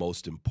its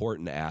most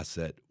important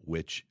asset,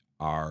 which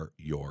are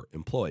your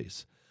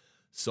employees.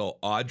 So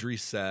Audrey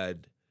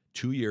said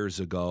 2 years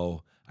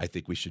ago, I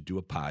think we should do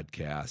a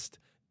podcast,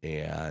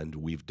 and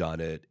we've done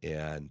it,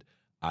 and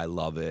I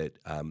love it.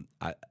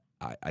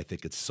 I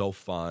think it's so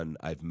fun.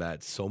 I've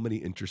met so many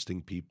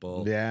interesting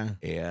people. Yeah.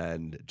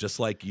 And just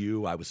like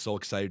you, I was so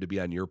excited to be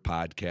on your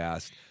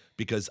podcast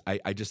because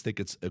I just think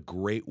it's a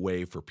great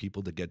way for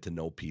people to get to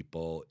know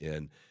people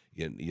in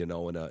you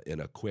know, in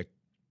a quick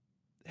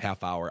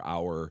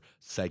hour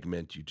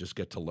segment, you just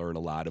get to learn a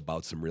lot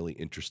about some really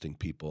interesting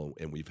people,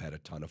 and we've had a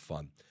ton of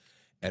fun.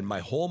 And my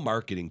whole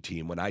marketing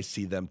team, when I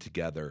see them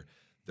together,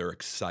 they're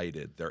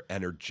excited, they're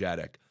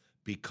energetic,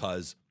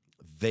 because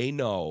they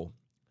know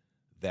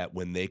that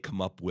when they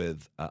come up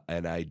with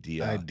an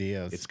idea,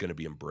 it's going to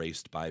be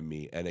embraced by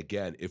me. And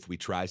again, if we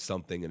try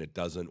something and it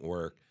doesn't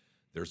work,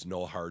 there's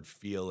no hard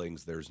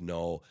feelings.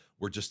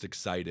 We're just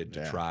excited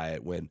to try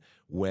it. When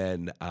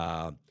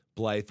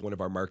Blythe, one of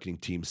our marketing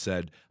team,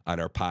 said on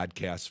our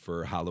podcast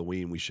for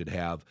Halloween we should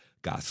have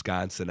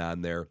Wisconsin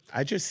on there.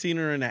 I just seen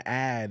her in an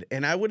ad,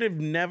 and I would have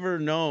never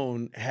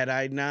known had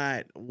I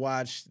not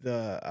watched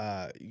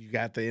you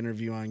got the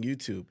interview on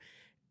YouTube.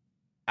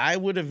 I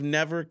would have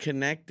never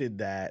connected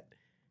that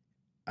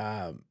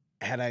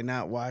had I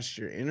not watched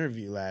your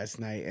interview last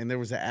night. And there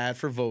was an ad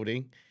for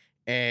voting,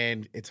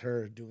 and it's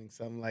her doing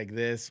something like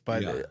this,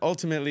 but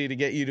ultimately to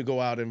get you to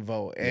go out and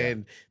vote.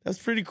 And that's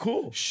pretty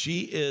cool.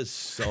 She is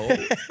so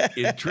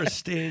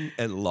interesting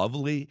and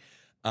lovely.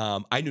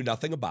 I knew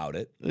nothing about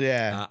it.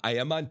 Yeah. I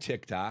am on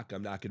TikTok.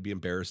 I'm not going to be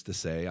embarrassed to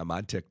say I'm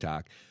on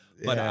TikTok.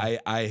 But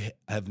I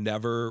have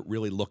never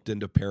really looked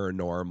into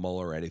paranormal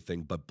or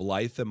anything. But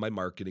Blythe and my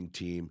marketing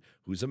team,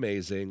 who's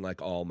amazing,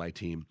 like all my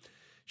team,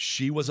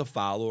 she was a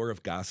follower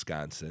of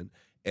Wisconsin,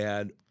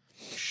 and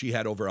she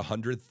had over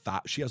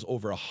 100,000. She has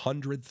over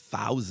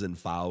 100,000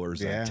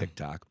 followers on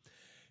TikTok,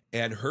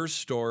 and her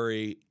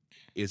story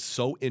is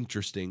so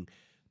interesting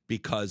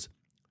because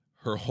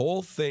her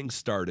whole thing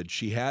started.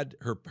 She had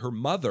her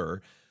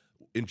mother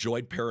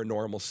enjoyed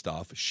paranormal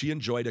stuff. She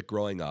enjoyed it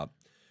growing up.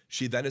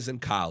 She then is in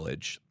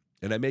college,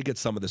 and I may get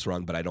some of this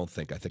wrong, but I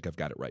think I've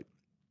got it right.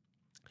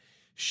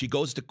 She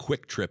goes to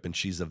Quick Trip, and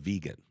she's a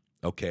vegan.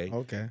 Okay.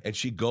 And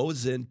she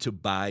goes in to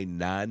buy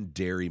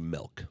non-dairy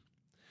milk.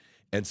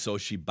 And so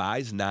she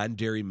buys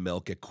non-dairy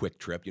milk at Quick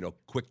Trip,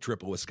 Quick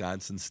Trip, a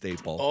Wisconsin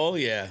staple. Oh,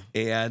 yeah.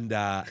 And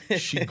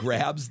she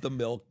grabs the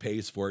milk,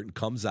 pays for it, and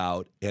comes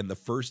out, and the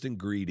first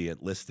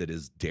ingredient listed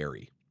is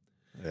dairy.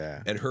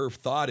 Yeah. And her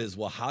thought is,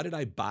 well, how did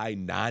I buy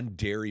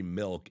non-dairy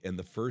milk and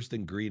the first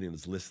ingredient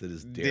is listed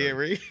as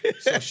dairy?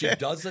 So she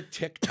does a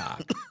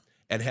TikTok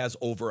and has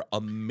over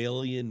 1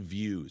 million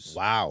views.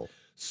 Wow.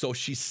 So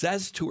she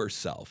says to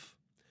herself,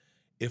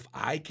 if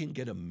I can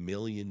get 1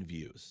 million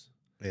views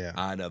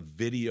on a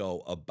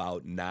video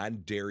about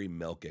non-dairy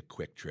milk at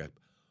Quick Trip,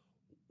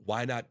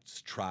 why not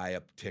try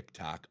a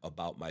TikTok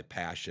about my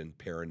passion,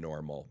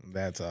 paranormal?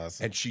 That's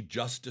awesome. And she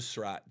just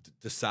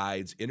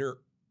decides in her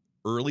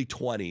early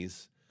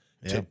 20s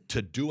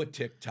to do a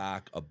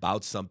TikTok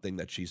about something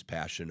that she's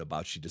passionate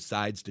about. She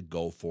decides to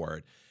go for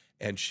it,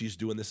 and she's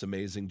doing this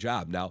amazing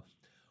job. Now,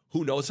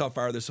 who knows how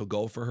far this will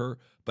go for her,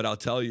 but I'll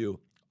tell you,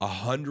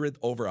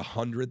 over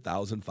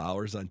 100,000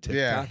 followers on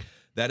TikTok.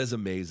 That is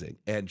amazing.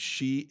 And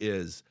she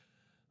is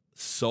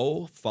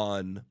so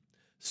fun,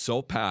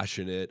 so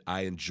passionate.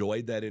 I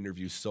enjoyed that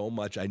interview so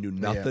much. I knew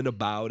nothing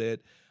about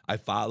it. I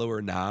follow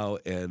her now,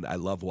 and I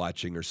love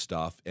watching her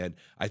stuff. And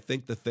I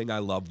think the thing I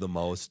love the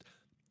most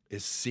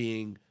is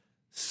seeing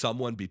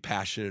someone be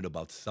passionate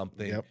about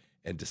something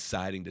and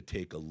deciding to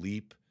take a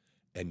leap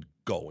and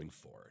going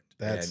for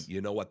it. And you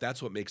know what?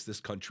 That's what makes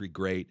this country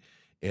great.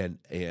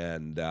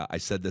 And I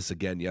said this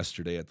again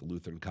yesterday at the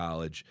Lutheran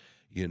College.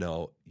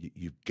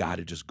 You've got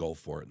to just go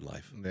for it in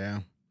life. Yeah.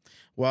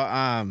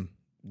 Well,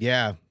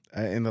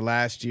 in the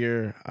last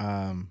year,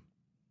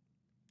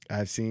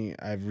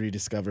 I've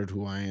rediscovered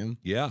who I am.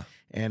 Yeah.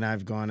 And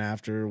I've gone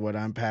after what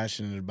I'm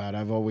passionate about.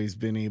 I've always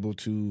been able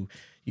to,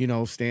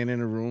 stand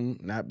in a room,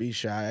 not be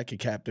shy. I could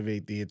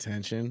captivate the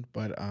attention,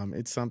 but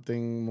it's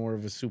something more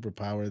of a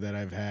superpower that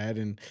I've had,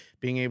 and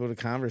being able to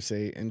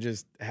conversate and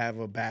just have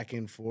a back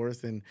and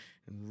forth and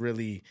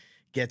really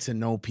get to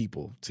know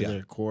people to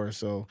their core.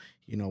 So,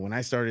 when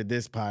I started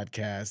this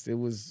podcast,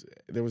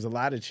 there was a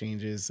lot of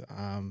changes.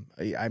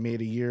 I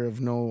made a year of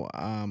no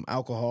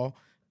alcohol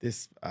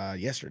this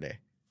yesterday.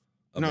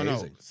 Amazing.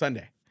 No,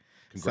 Sunday.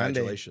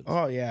 Congratulations.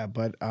 Sunday. Oh, yeah.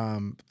 But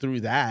through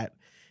that,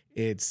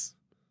 it's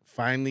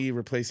finally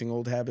replacing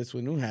old habits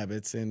with new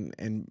habits.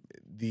 And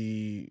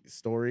the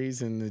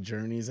stories and the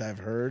journeys I've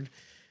heard,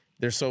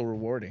 they're so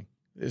rewarding.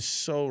 They're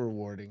so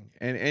rewarding.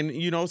 And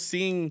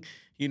seeing,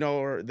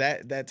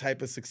 that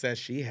type of success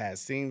she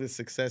has, seeing the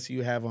success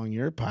you have on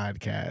your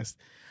podcast,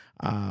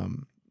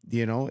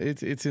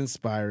 it's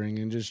inspiring,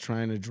 and just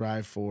trying to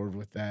drive forward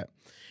with that.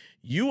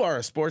 You are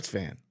a sports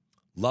fan.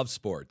 Love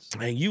sports.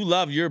 And you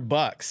love your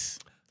Bucks.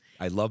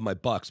 I love my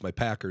Bucks, my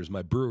Packers,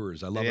 my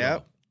Brewers. I love it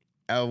all.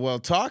 Well,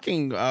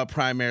 talking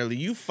primarily,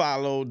 you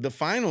followed the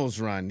finals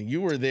run.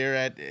 You were there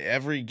at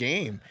every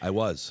game. I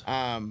was.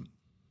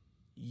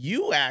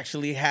 You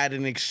actually had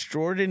an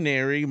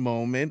extraordinary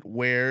moment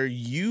where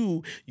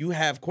you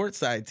have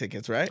courtside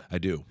tickets, right? I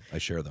do. I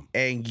share them.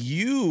 And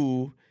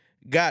you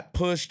got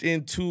pushed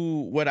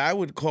into what I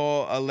would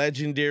call a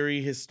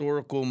legendary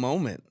historical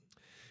moment.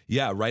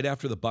 Yeah, right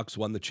after the Bucks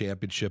won the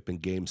championship in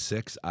Game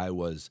 6, I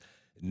was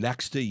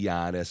next to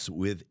Giannis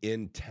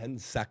within 10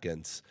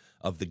 seconds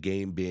of the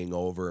game being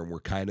over, and we're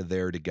kind of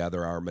there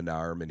together, arm in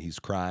arm, and he's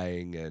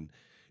crying, and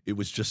it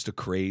was just a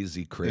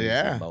crazy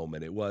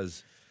moment. It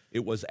was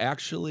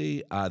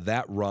actually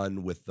that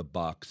run with the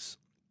Bucks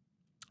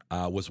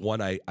was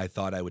one I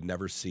thought I would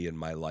never see in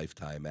my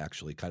lifetime,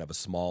 actually. Kind of a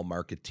small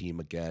market team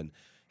again,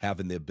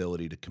 having the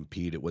ability to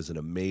compete. It was an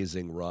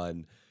amazing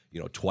run.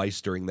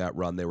 Twice during that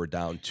run, they were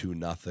down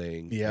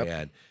 2-0. Yep.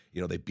 And,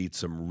 they beat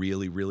some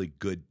really, really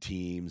good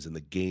teams, and the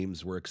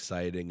games were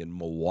exciting, and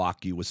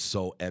Milwaukee was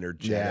so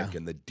energetic,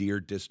 and the Deer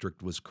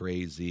District was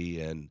crazy.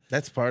 And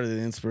that's part of the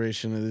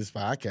inspiration of this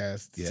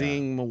podcast,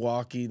 seeing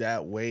Milwaukee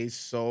that way,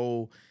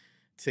 so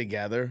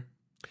together.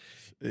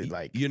 And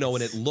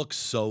it looks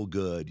so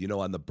good,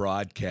 on the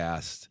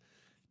broadcast,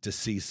 to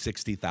see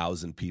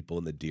 60,000 people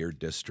in the Deer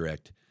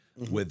District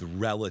with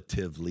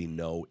relatively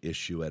no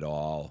issue at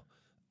all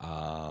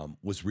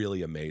was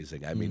really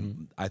amazing. I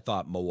mean, I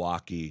thought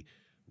Milwaukee,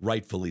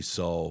 rightfully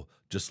so,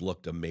 just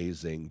looked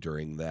amazing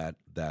during that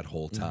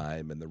whole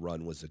time, and the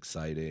run was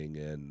exciting,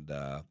 and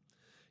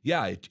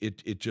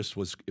it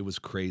was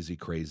crazy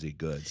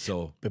good.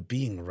 So, but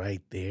being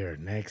right there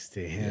next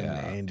to him,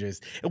 and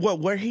just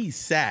where he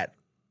sat,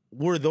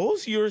 were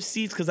those your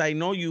seats? Because I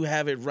know you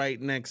have it right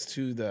next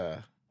to the.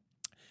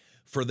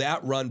 For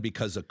that run,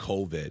 because of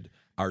COVID,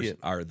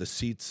 the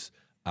seats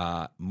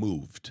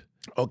moved.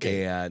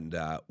 Okay. And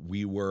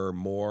we were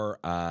more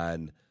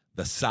on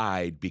the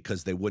side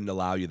because they wouldn't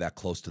allow you that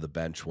close to the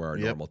bench where our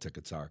normal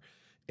tickets are.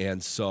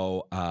 And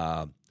so,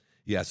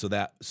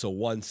 so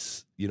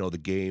once, the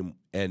game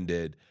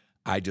ended,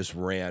 I just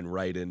ran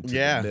right into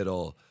the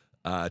middle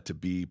to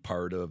be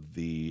part of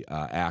the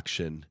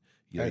action.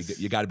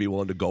 You got to be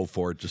willing to go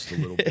for it just a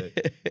little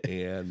bit.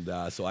 And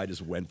so I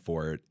just went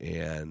for it.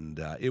 And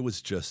it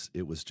was just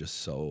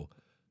so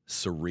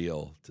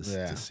surreal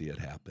to see it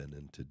happen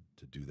and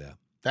to do that.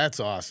 That's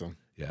awesome.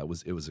 Yeah, it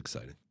was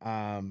exciting.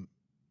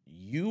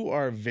 You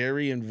are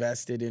very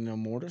invested in the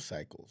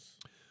motorcycles.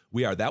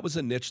 We are. That was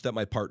a niche that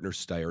my partner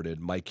started,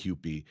 Mike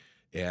Hupy,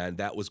 and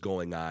that was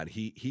going on.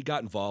 He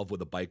got involved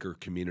with the biker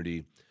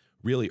community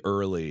really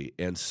early,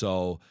 and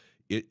so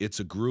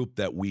it's a group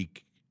that we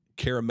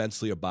care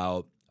immensely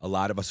about. A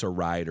lot of us are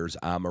riders.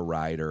 I'm a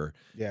rider,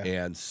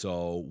 and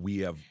so we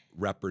have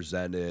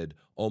represented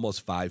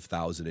almost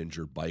 5,000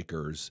 injured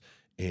bikers.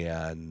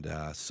 And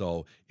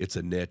so it's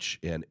a niche,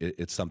 and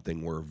it's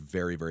something we're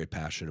very, very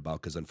passionate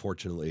about because,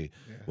 unfortunately,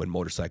 when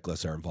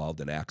motorcyclists are involved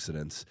in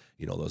accidents,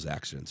 those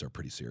accidents are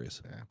pretty serious.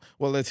 Yeah.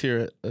 Well, let's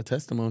hear a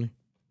testimony.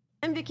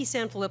 I'm Vicki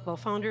Sanfilippo,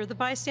 founder of the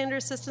Bystander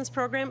Assistance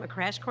Program, a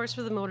crash course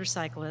for the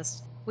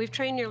motorcyclist. We've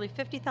trained nearly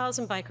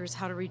 50,000 bikers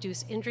how to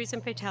reduce injuries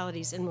and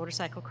fatalities in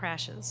motorcycle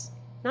crashes.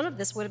 None of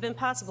this would have been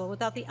possible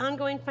without the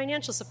ongoing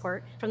financial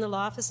support from the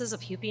law offices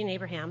of Hupy and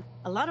Abraham.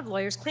 A lot of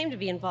lawyers claim to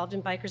be involved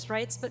in bikers'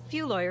 rights, but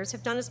few lawyers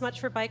have done as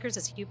much for bikers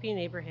as Hupy and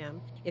Abraham.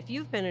 If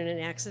you've been in an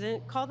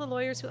accident, call the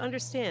lawyers who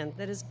understand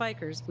that as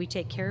bikers, we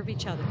take care of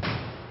each other.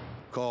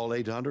 Call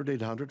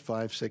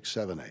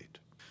 800-800-5678.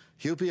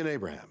 Hupy and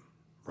Abraham,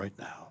 right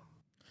now.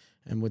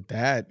 And with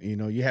that,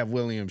 you have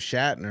William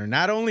Shatner.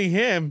 Not only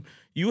him,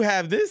 you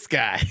have this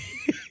guy.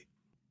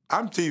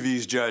 I'm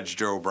TV's Judge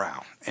Joe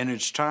Brown, and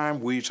it's time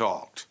we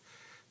talked.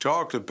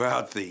 Talked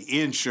about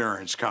the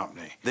insurance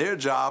company. Their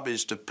job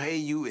is to pay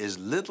you as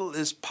little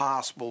as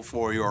possible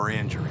for your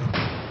injury.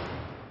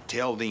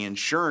 Tell the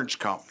insurance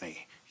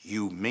company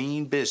you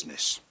mean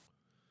business.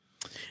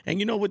 And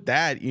with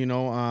that, you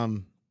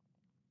have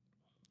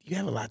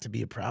a lot to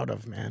be proud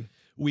of, man.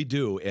 We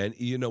do. And,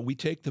 we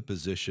take the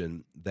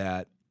position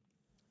that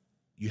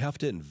you have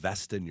to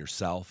invest in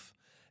yourself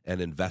and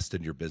invest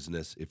in your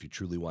business if you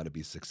truly want to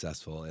be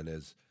successful. And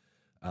as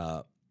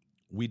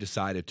we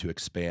decided to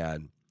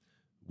expand,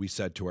 we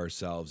said to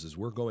ourselves, as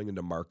we're going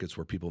into markets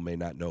where people may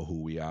not know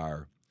who we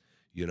are,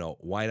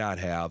 why not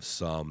have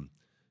some,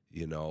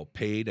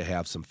 pay to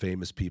have some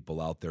famous people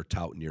out there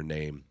touting your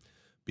name?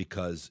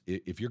 Because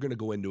if you're going to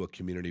go into a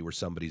community where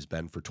somebody's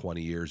been for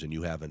 20 years and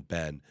you haven't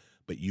been,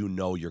 but you're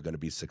going to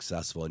be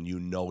successful and you're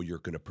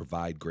going to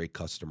provide great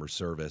customer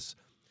service,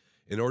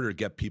 in order to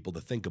get people to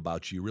think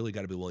about you, you really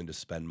got to be willing to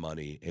spend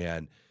money.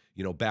 And,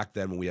 back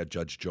then when we had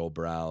Judge Joe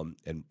Brown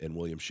and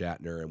William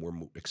Shatner, and we're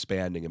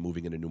expanding and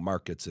moving into new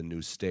markets and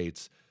new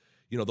states,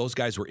 those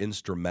guys were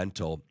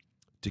instrumental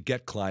to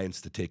get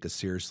clients to take us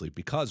seriously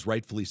because,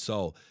 rightfully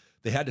so,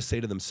 they had to say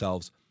to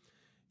themselves,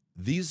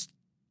 this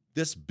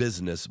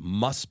business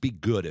must be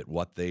good at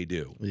what they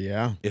do.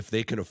 Yeah. If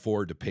they can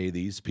afford to pay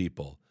these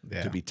people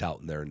to be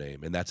touting their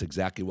name. And that's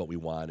exactly what we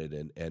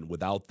wanted. And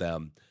without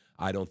them,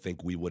 I don't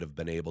think we would have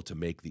been able to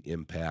make the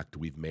impact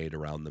we've made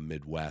around the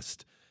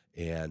Midwest.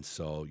 And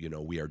so,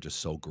 we are just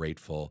so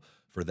grateful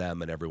for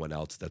them and everyone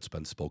else that's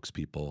been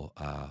spokespeople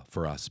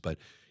for us. But,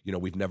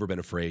 we've never been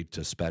afraid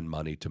to spend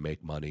money to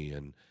make money,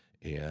 and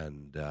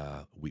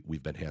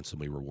we've been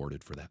handsomely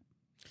rewarded for that.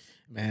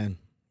 Man.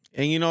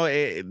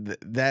 And,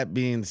 that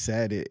being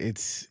said,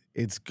 it's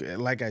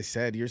like I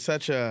said, you're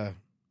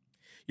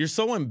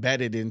so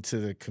embedded into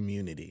the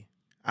community.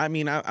 I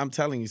mean, I'm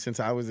telling you, since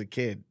I was a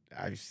kid,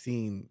 I've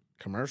seen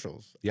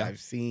commercials. Yeah. I've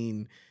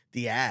seen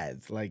the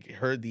ads, like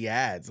heard the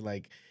ads.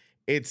 Like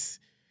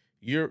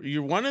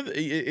you're one of the,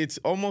 it's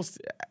almost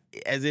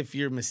as if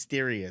you're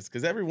mysterious,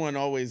 because everyone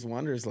always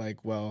wonders,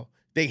 like, well,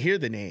 they hear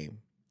the name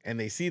and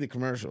they see the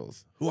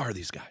commercials. Who are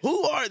these guys?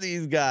 Who are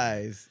these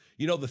guys?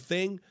 You know, the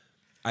thing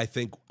I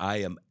think I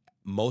am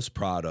most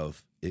proud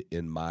of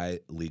in my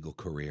legal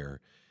career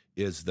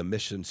is the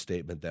mission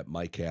statement that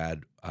Mike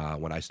had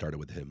when I started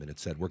with him. And it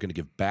said, we're going to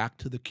give back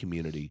to the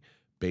community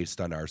based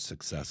on our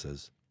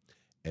successes.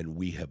 And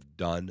we have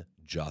done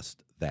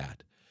just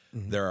that.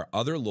 Mm-hmm. There are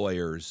other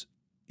lawyers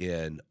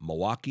in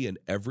Milwaukee and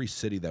every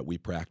city that we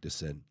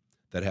practice in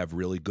that have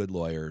really good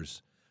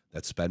lawyers,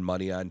 that spend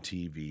money on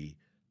TV,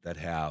 that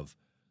have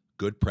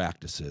good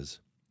practices,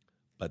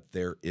 but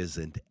there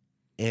isn't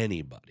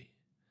anybody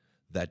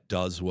that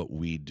does what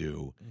we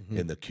do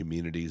in the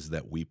communities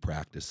that we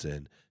practice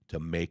in to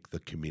make the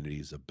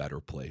communities a better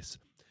place.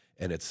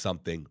 And it's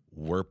something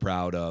we're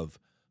proud of,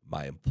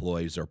 my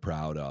employees are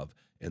proud of,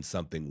 and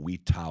something we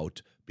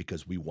tout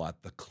because we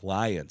want the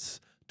clients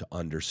to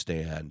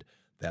understand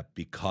that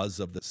because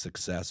of the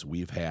success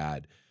we've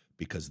had,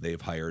 because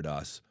they've hired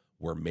us,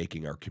 we're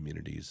making our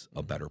communities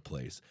a better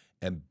place.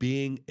 And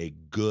being a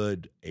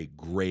good, a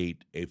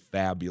great, a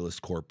fabulous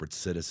corporate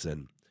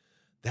citizen,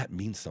 that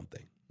means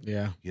something.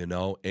 Yeah. You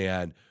know,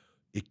 and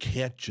it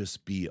can't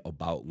just be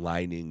about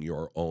lining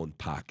your own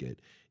pocket.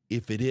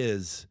 If it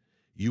is,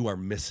 you are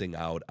missing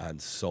out on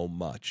so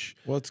much.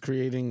 Well, it's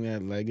creating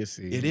that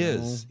legacy. It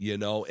is, you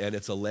know, and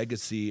it's a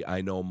legacy.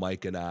 I know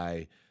Mike and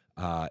I,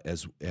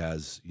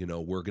 as you know,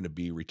 we're going to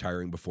be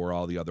retiring before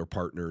all the other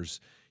partners.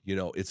 You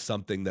know, it's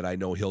something that I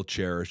know he'll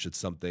cherish. It's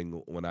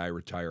something when I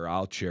retire,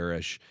 I'll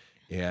cherish.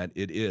 And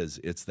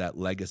it's that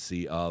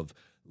legacy of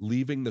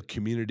leaving the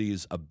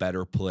communities a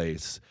better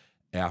place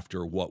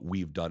after what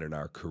we've done in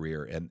our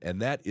career.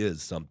 And that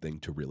is something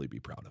to really be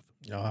proud of.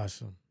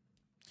 Awesome.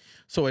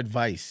 So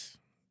advice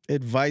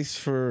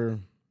for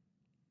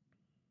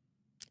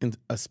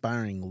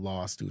aspiring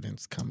law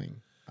students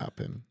coming up.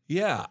 And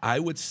yeah, I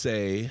would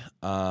say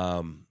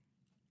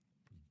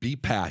be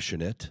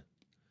passionate.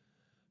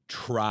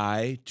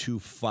 Try to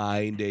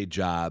find a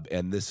job,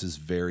 and this is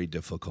very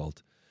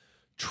difficult.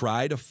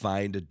 Try to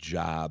find a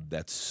job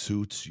that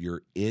suits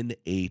your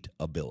innate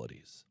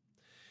abilities.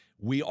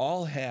 We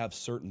all have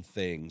certain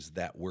things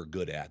that we're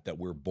good at, that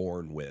we're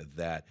born with,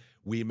 that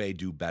we may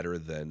do better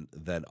than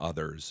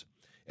others.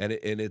 And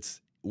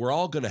we're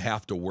all going to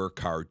have to work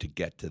hard to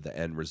get to the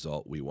end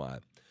result we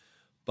want.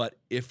 But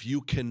if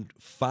you can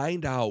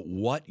find out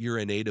what your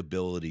innate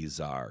abilities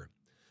are,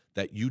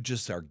 that you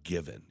just are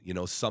given. You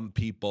know, some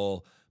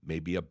people may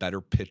be a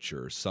better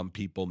pitcher. Some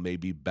people may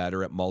be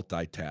better at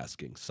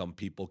multitasking. Some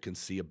people can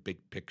see a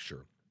big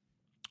picture.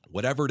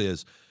 Whatever it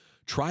is,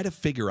 try to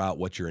figure out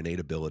what your innate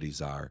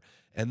abilities are,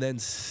 and then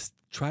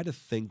try to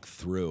think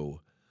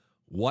through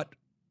what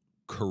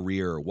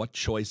career, what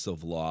choice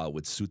of law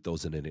would suit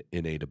those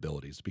innate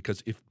abilities.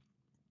 Because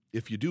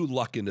if you do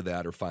luck into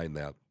that or find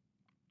that,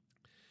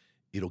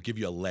 it'll give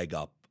you a leg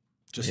up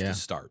just to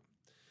start.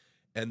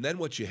 And then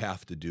what you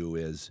have to do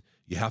is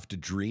you have to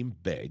dream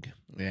big.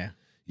 Yeah.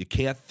 You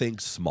can't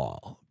think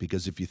small,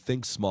 because if you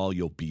think small,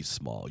 you'll be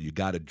small. You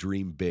got to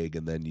dream big,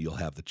 and then you'll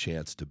have the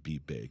chance to be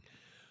big.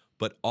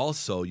 But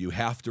also, you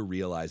have to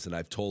realize, and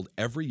I've told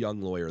every young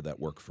lawyer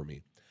that worked for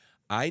me,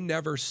 I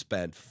never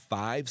spent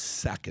 5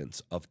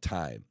 seconds of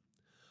time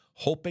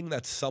hoping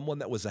that someone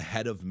that was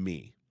ahead of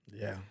me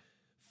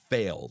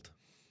failed,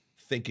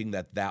 thinking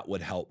that that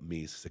would help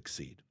me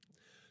succeed.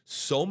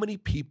 So many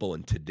people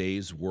in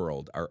today's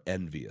world are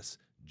envious,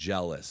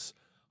 jealous,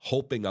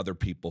 hoping other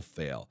people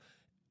fail,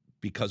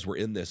 because we're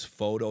in this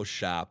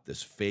Photoshop,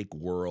 this fake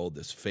world,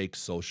 this fake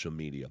social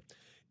media.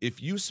 If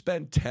you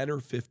spend 10 or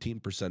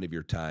 15% of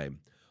your time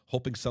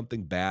hoping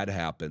something bad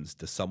happens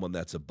to someone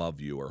that's above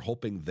you, or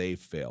hoping they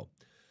fail,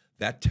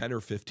 that 10 or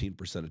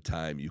 15% of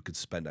time you could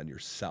spend on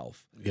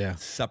yourself,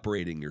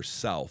 separating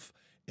yourself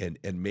and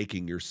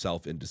making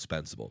yourself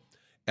indispensable.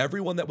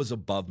 Everyone that was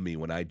above me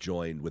when I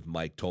joined with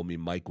Mike told me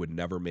Mike would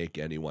never make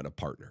anyone a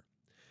partner.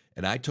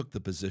 And I took the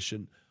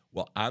position,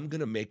 well, I'm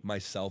going to make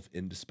myself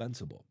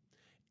indispensable.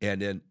 And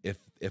then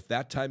if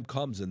that time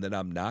comes and then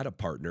I'm not a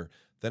partner,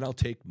 then I'll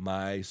take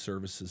my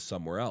services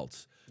somewhere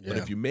else. But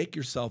if you make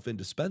yourself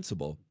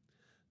indispensable,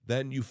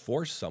 then you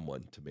force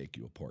someone to make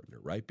you a partner,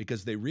 right?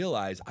 Because they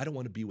realize, I don't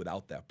want to be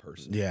without that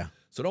person. Yeah.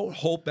 So don't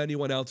hope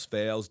anyone else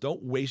fails.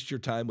 Don't waste your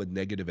time with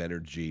negative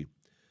energy.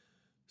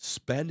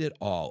 Spend it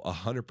all,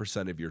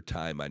 100% of your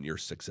time on your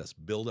success.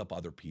 Build up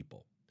other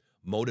people.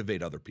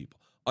 Motivate other people.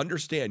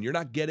 Understand, you're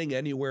not getting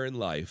anywhere in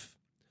life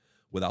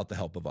without the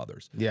help of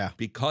others. Yeah.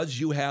 Because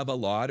you have a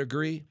law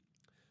degree,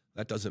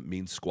 that doesn't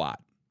mean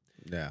squat.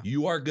 Yeah.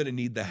 You are going to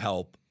need the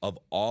help of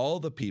all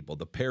the people,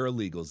 the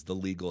paralegals, the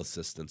legal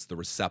assistants, the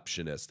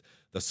receptionist,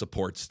 the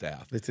support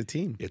staff. It's a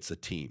team. It's a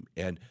team.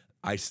 And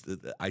I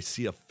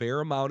see a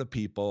fair amount of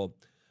people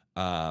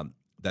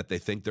that they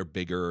think they're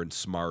bigger and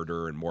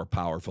smarter and more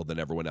powerful than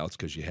everyone else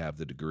because you have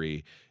the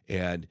degree.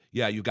 And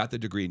yeah, you got the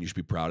degree and you should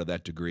be proud of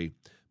that degree.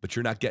 but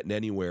you're not getting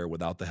anywhere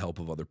without the help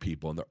of other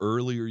people. And the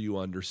earlier you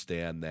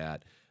understand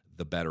that,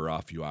 the better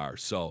off you are.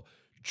 So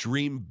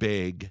dream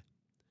big,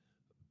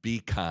 be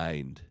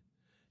kind,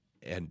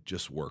 and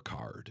just work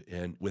hard.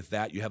 And with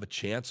that, you have a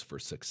chance for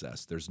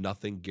success. There's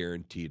nothing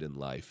guaranteed in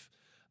life.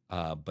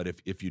 But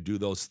if you do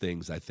those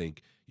things, I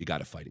think you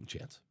got a fighting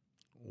chance.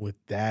 With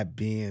that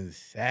being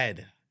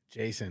said,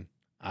 Jason,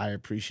 I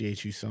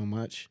appreciate you so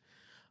much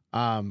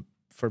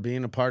for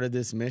being a part of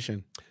this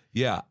mission.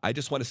 Yeah, I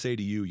just want to say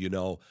to you, you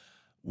know,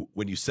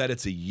 when you said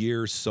it's a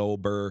year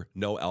sober,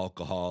 no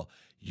alcohol,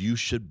 you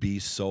should be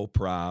so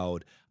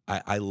proud.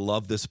 I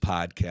love this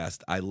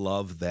podcast. I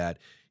love that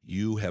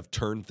you have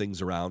turned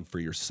things around for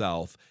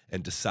yourself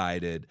and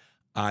decided,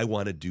 I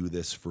want to do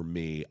this for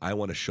me. I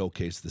want to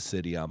showcase the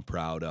city I'm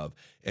proud of.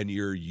 And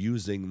you're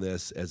using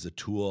this as a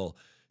tool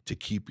to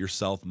keep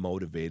yourself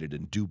motivated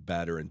and do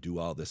better and do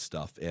all this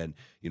stuff. And,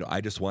 you know,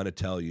 I just want to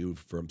tell you,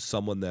 from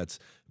someone that's,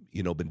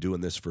 you know, been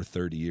doing this for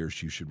 30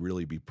 years, you should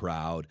really be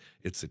proud.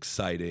 It's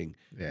exciting.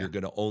 Yeah. You're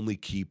going to only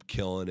keep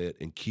killing it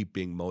and keep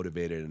being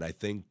motivated. And I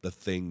think the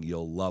thing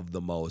you'll love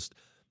the most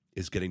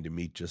is getting to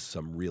meet just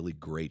some really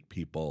great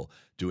people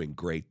doing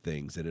great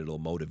things, and it'll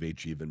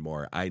motivate you even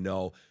more. I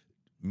know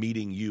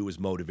meeting you is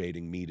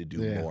motivating me to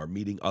do more.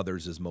 Meeting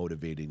others is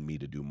motivating me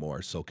to do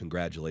more. So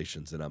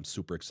congratulations, and I'm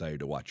super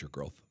excited to watch your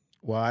growth.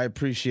 Well, I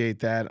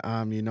appreciate that,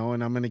 you know,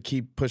 and I'm going to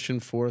keep pushing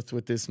forth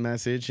with this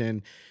message.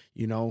 And,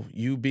 you know,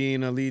 you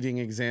being a leading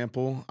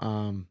example,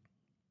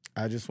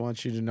 I just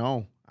want you to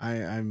know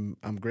I'm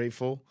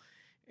grateful.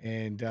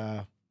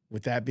 And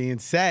with that being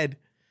said,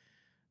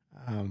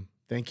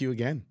 thank you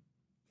again.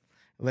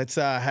 Let's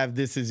have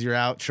this as your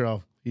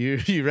outro.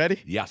 You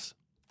ready? Yes.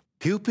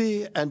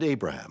 Hupy and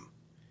Abraham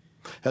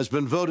has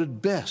been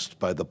voted best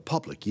by the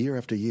public year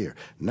after year.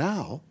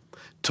 Now,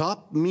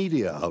 top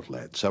media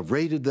outlets have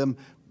rated them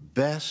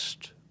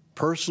best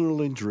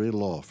personal injury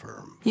law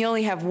firm. You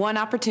only have one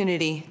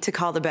opportunity to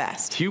call the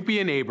best.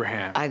 Hupy and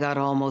Abraham. I got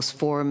almost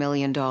 $4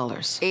 million.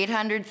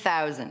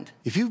 800,000.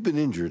 If you've been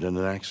injured in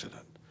an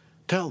accident,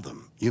 tell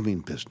them you mean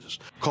business.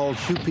 Call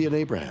Hupy and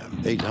Abraham,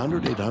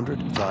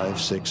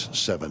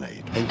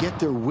 800-800-5678, and get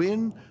their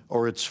win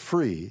or it's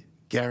free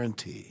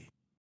guarantee.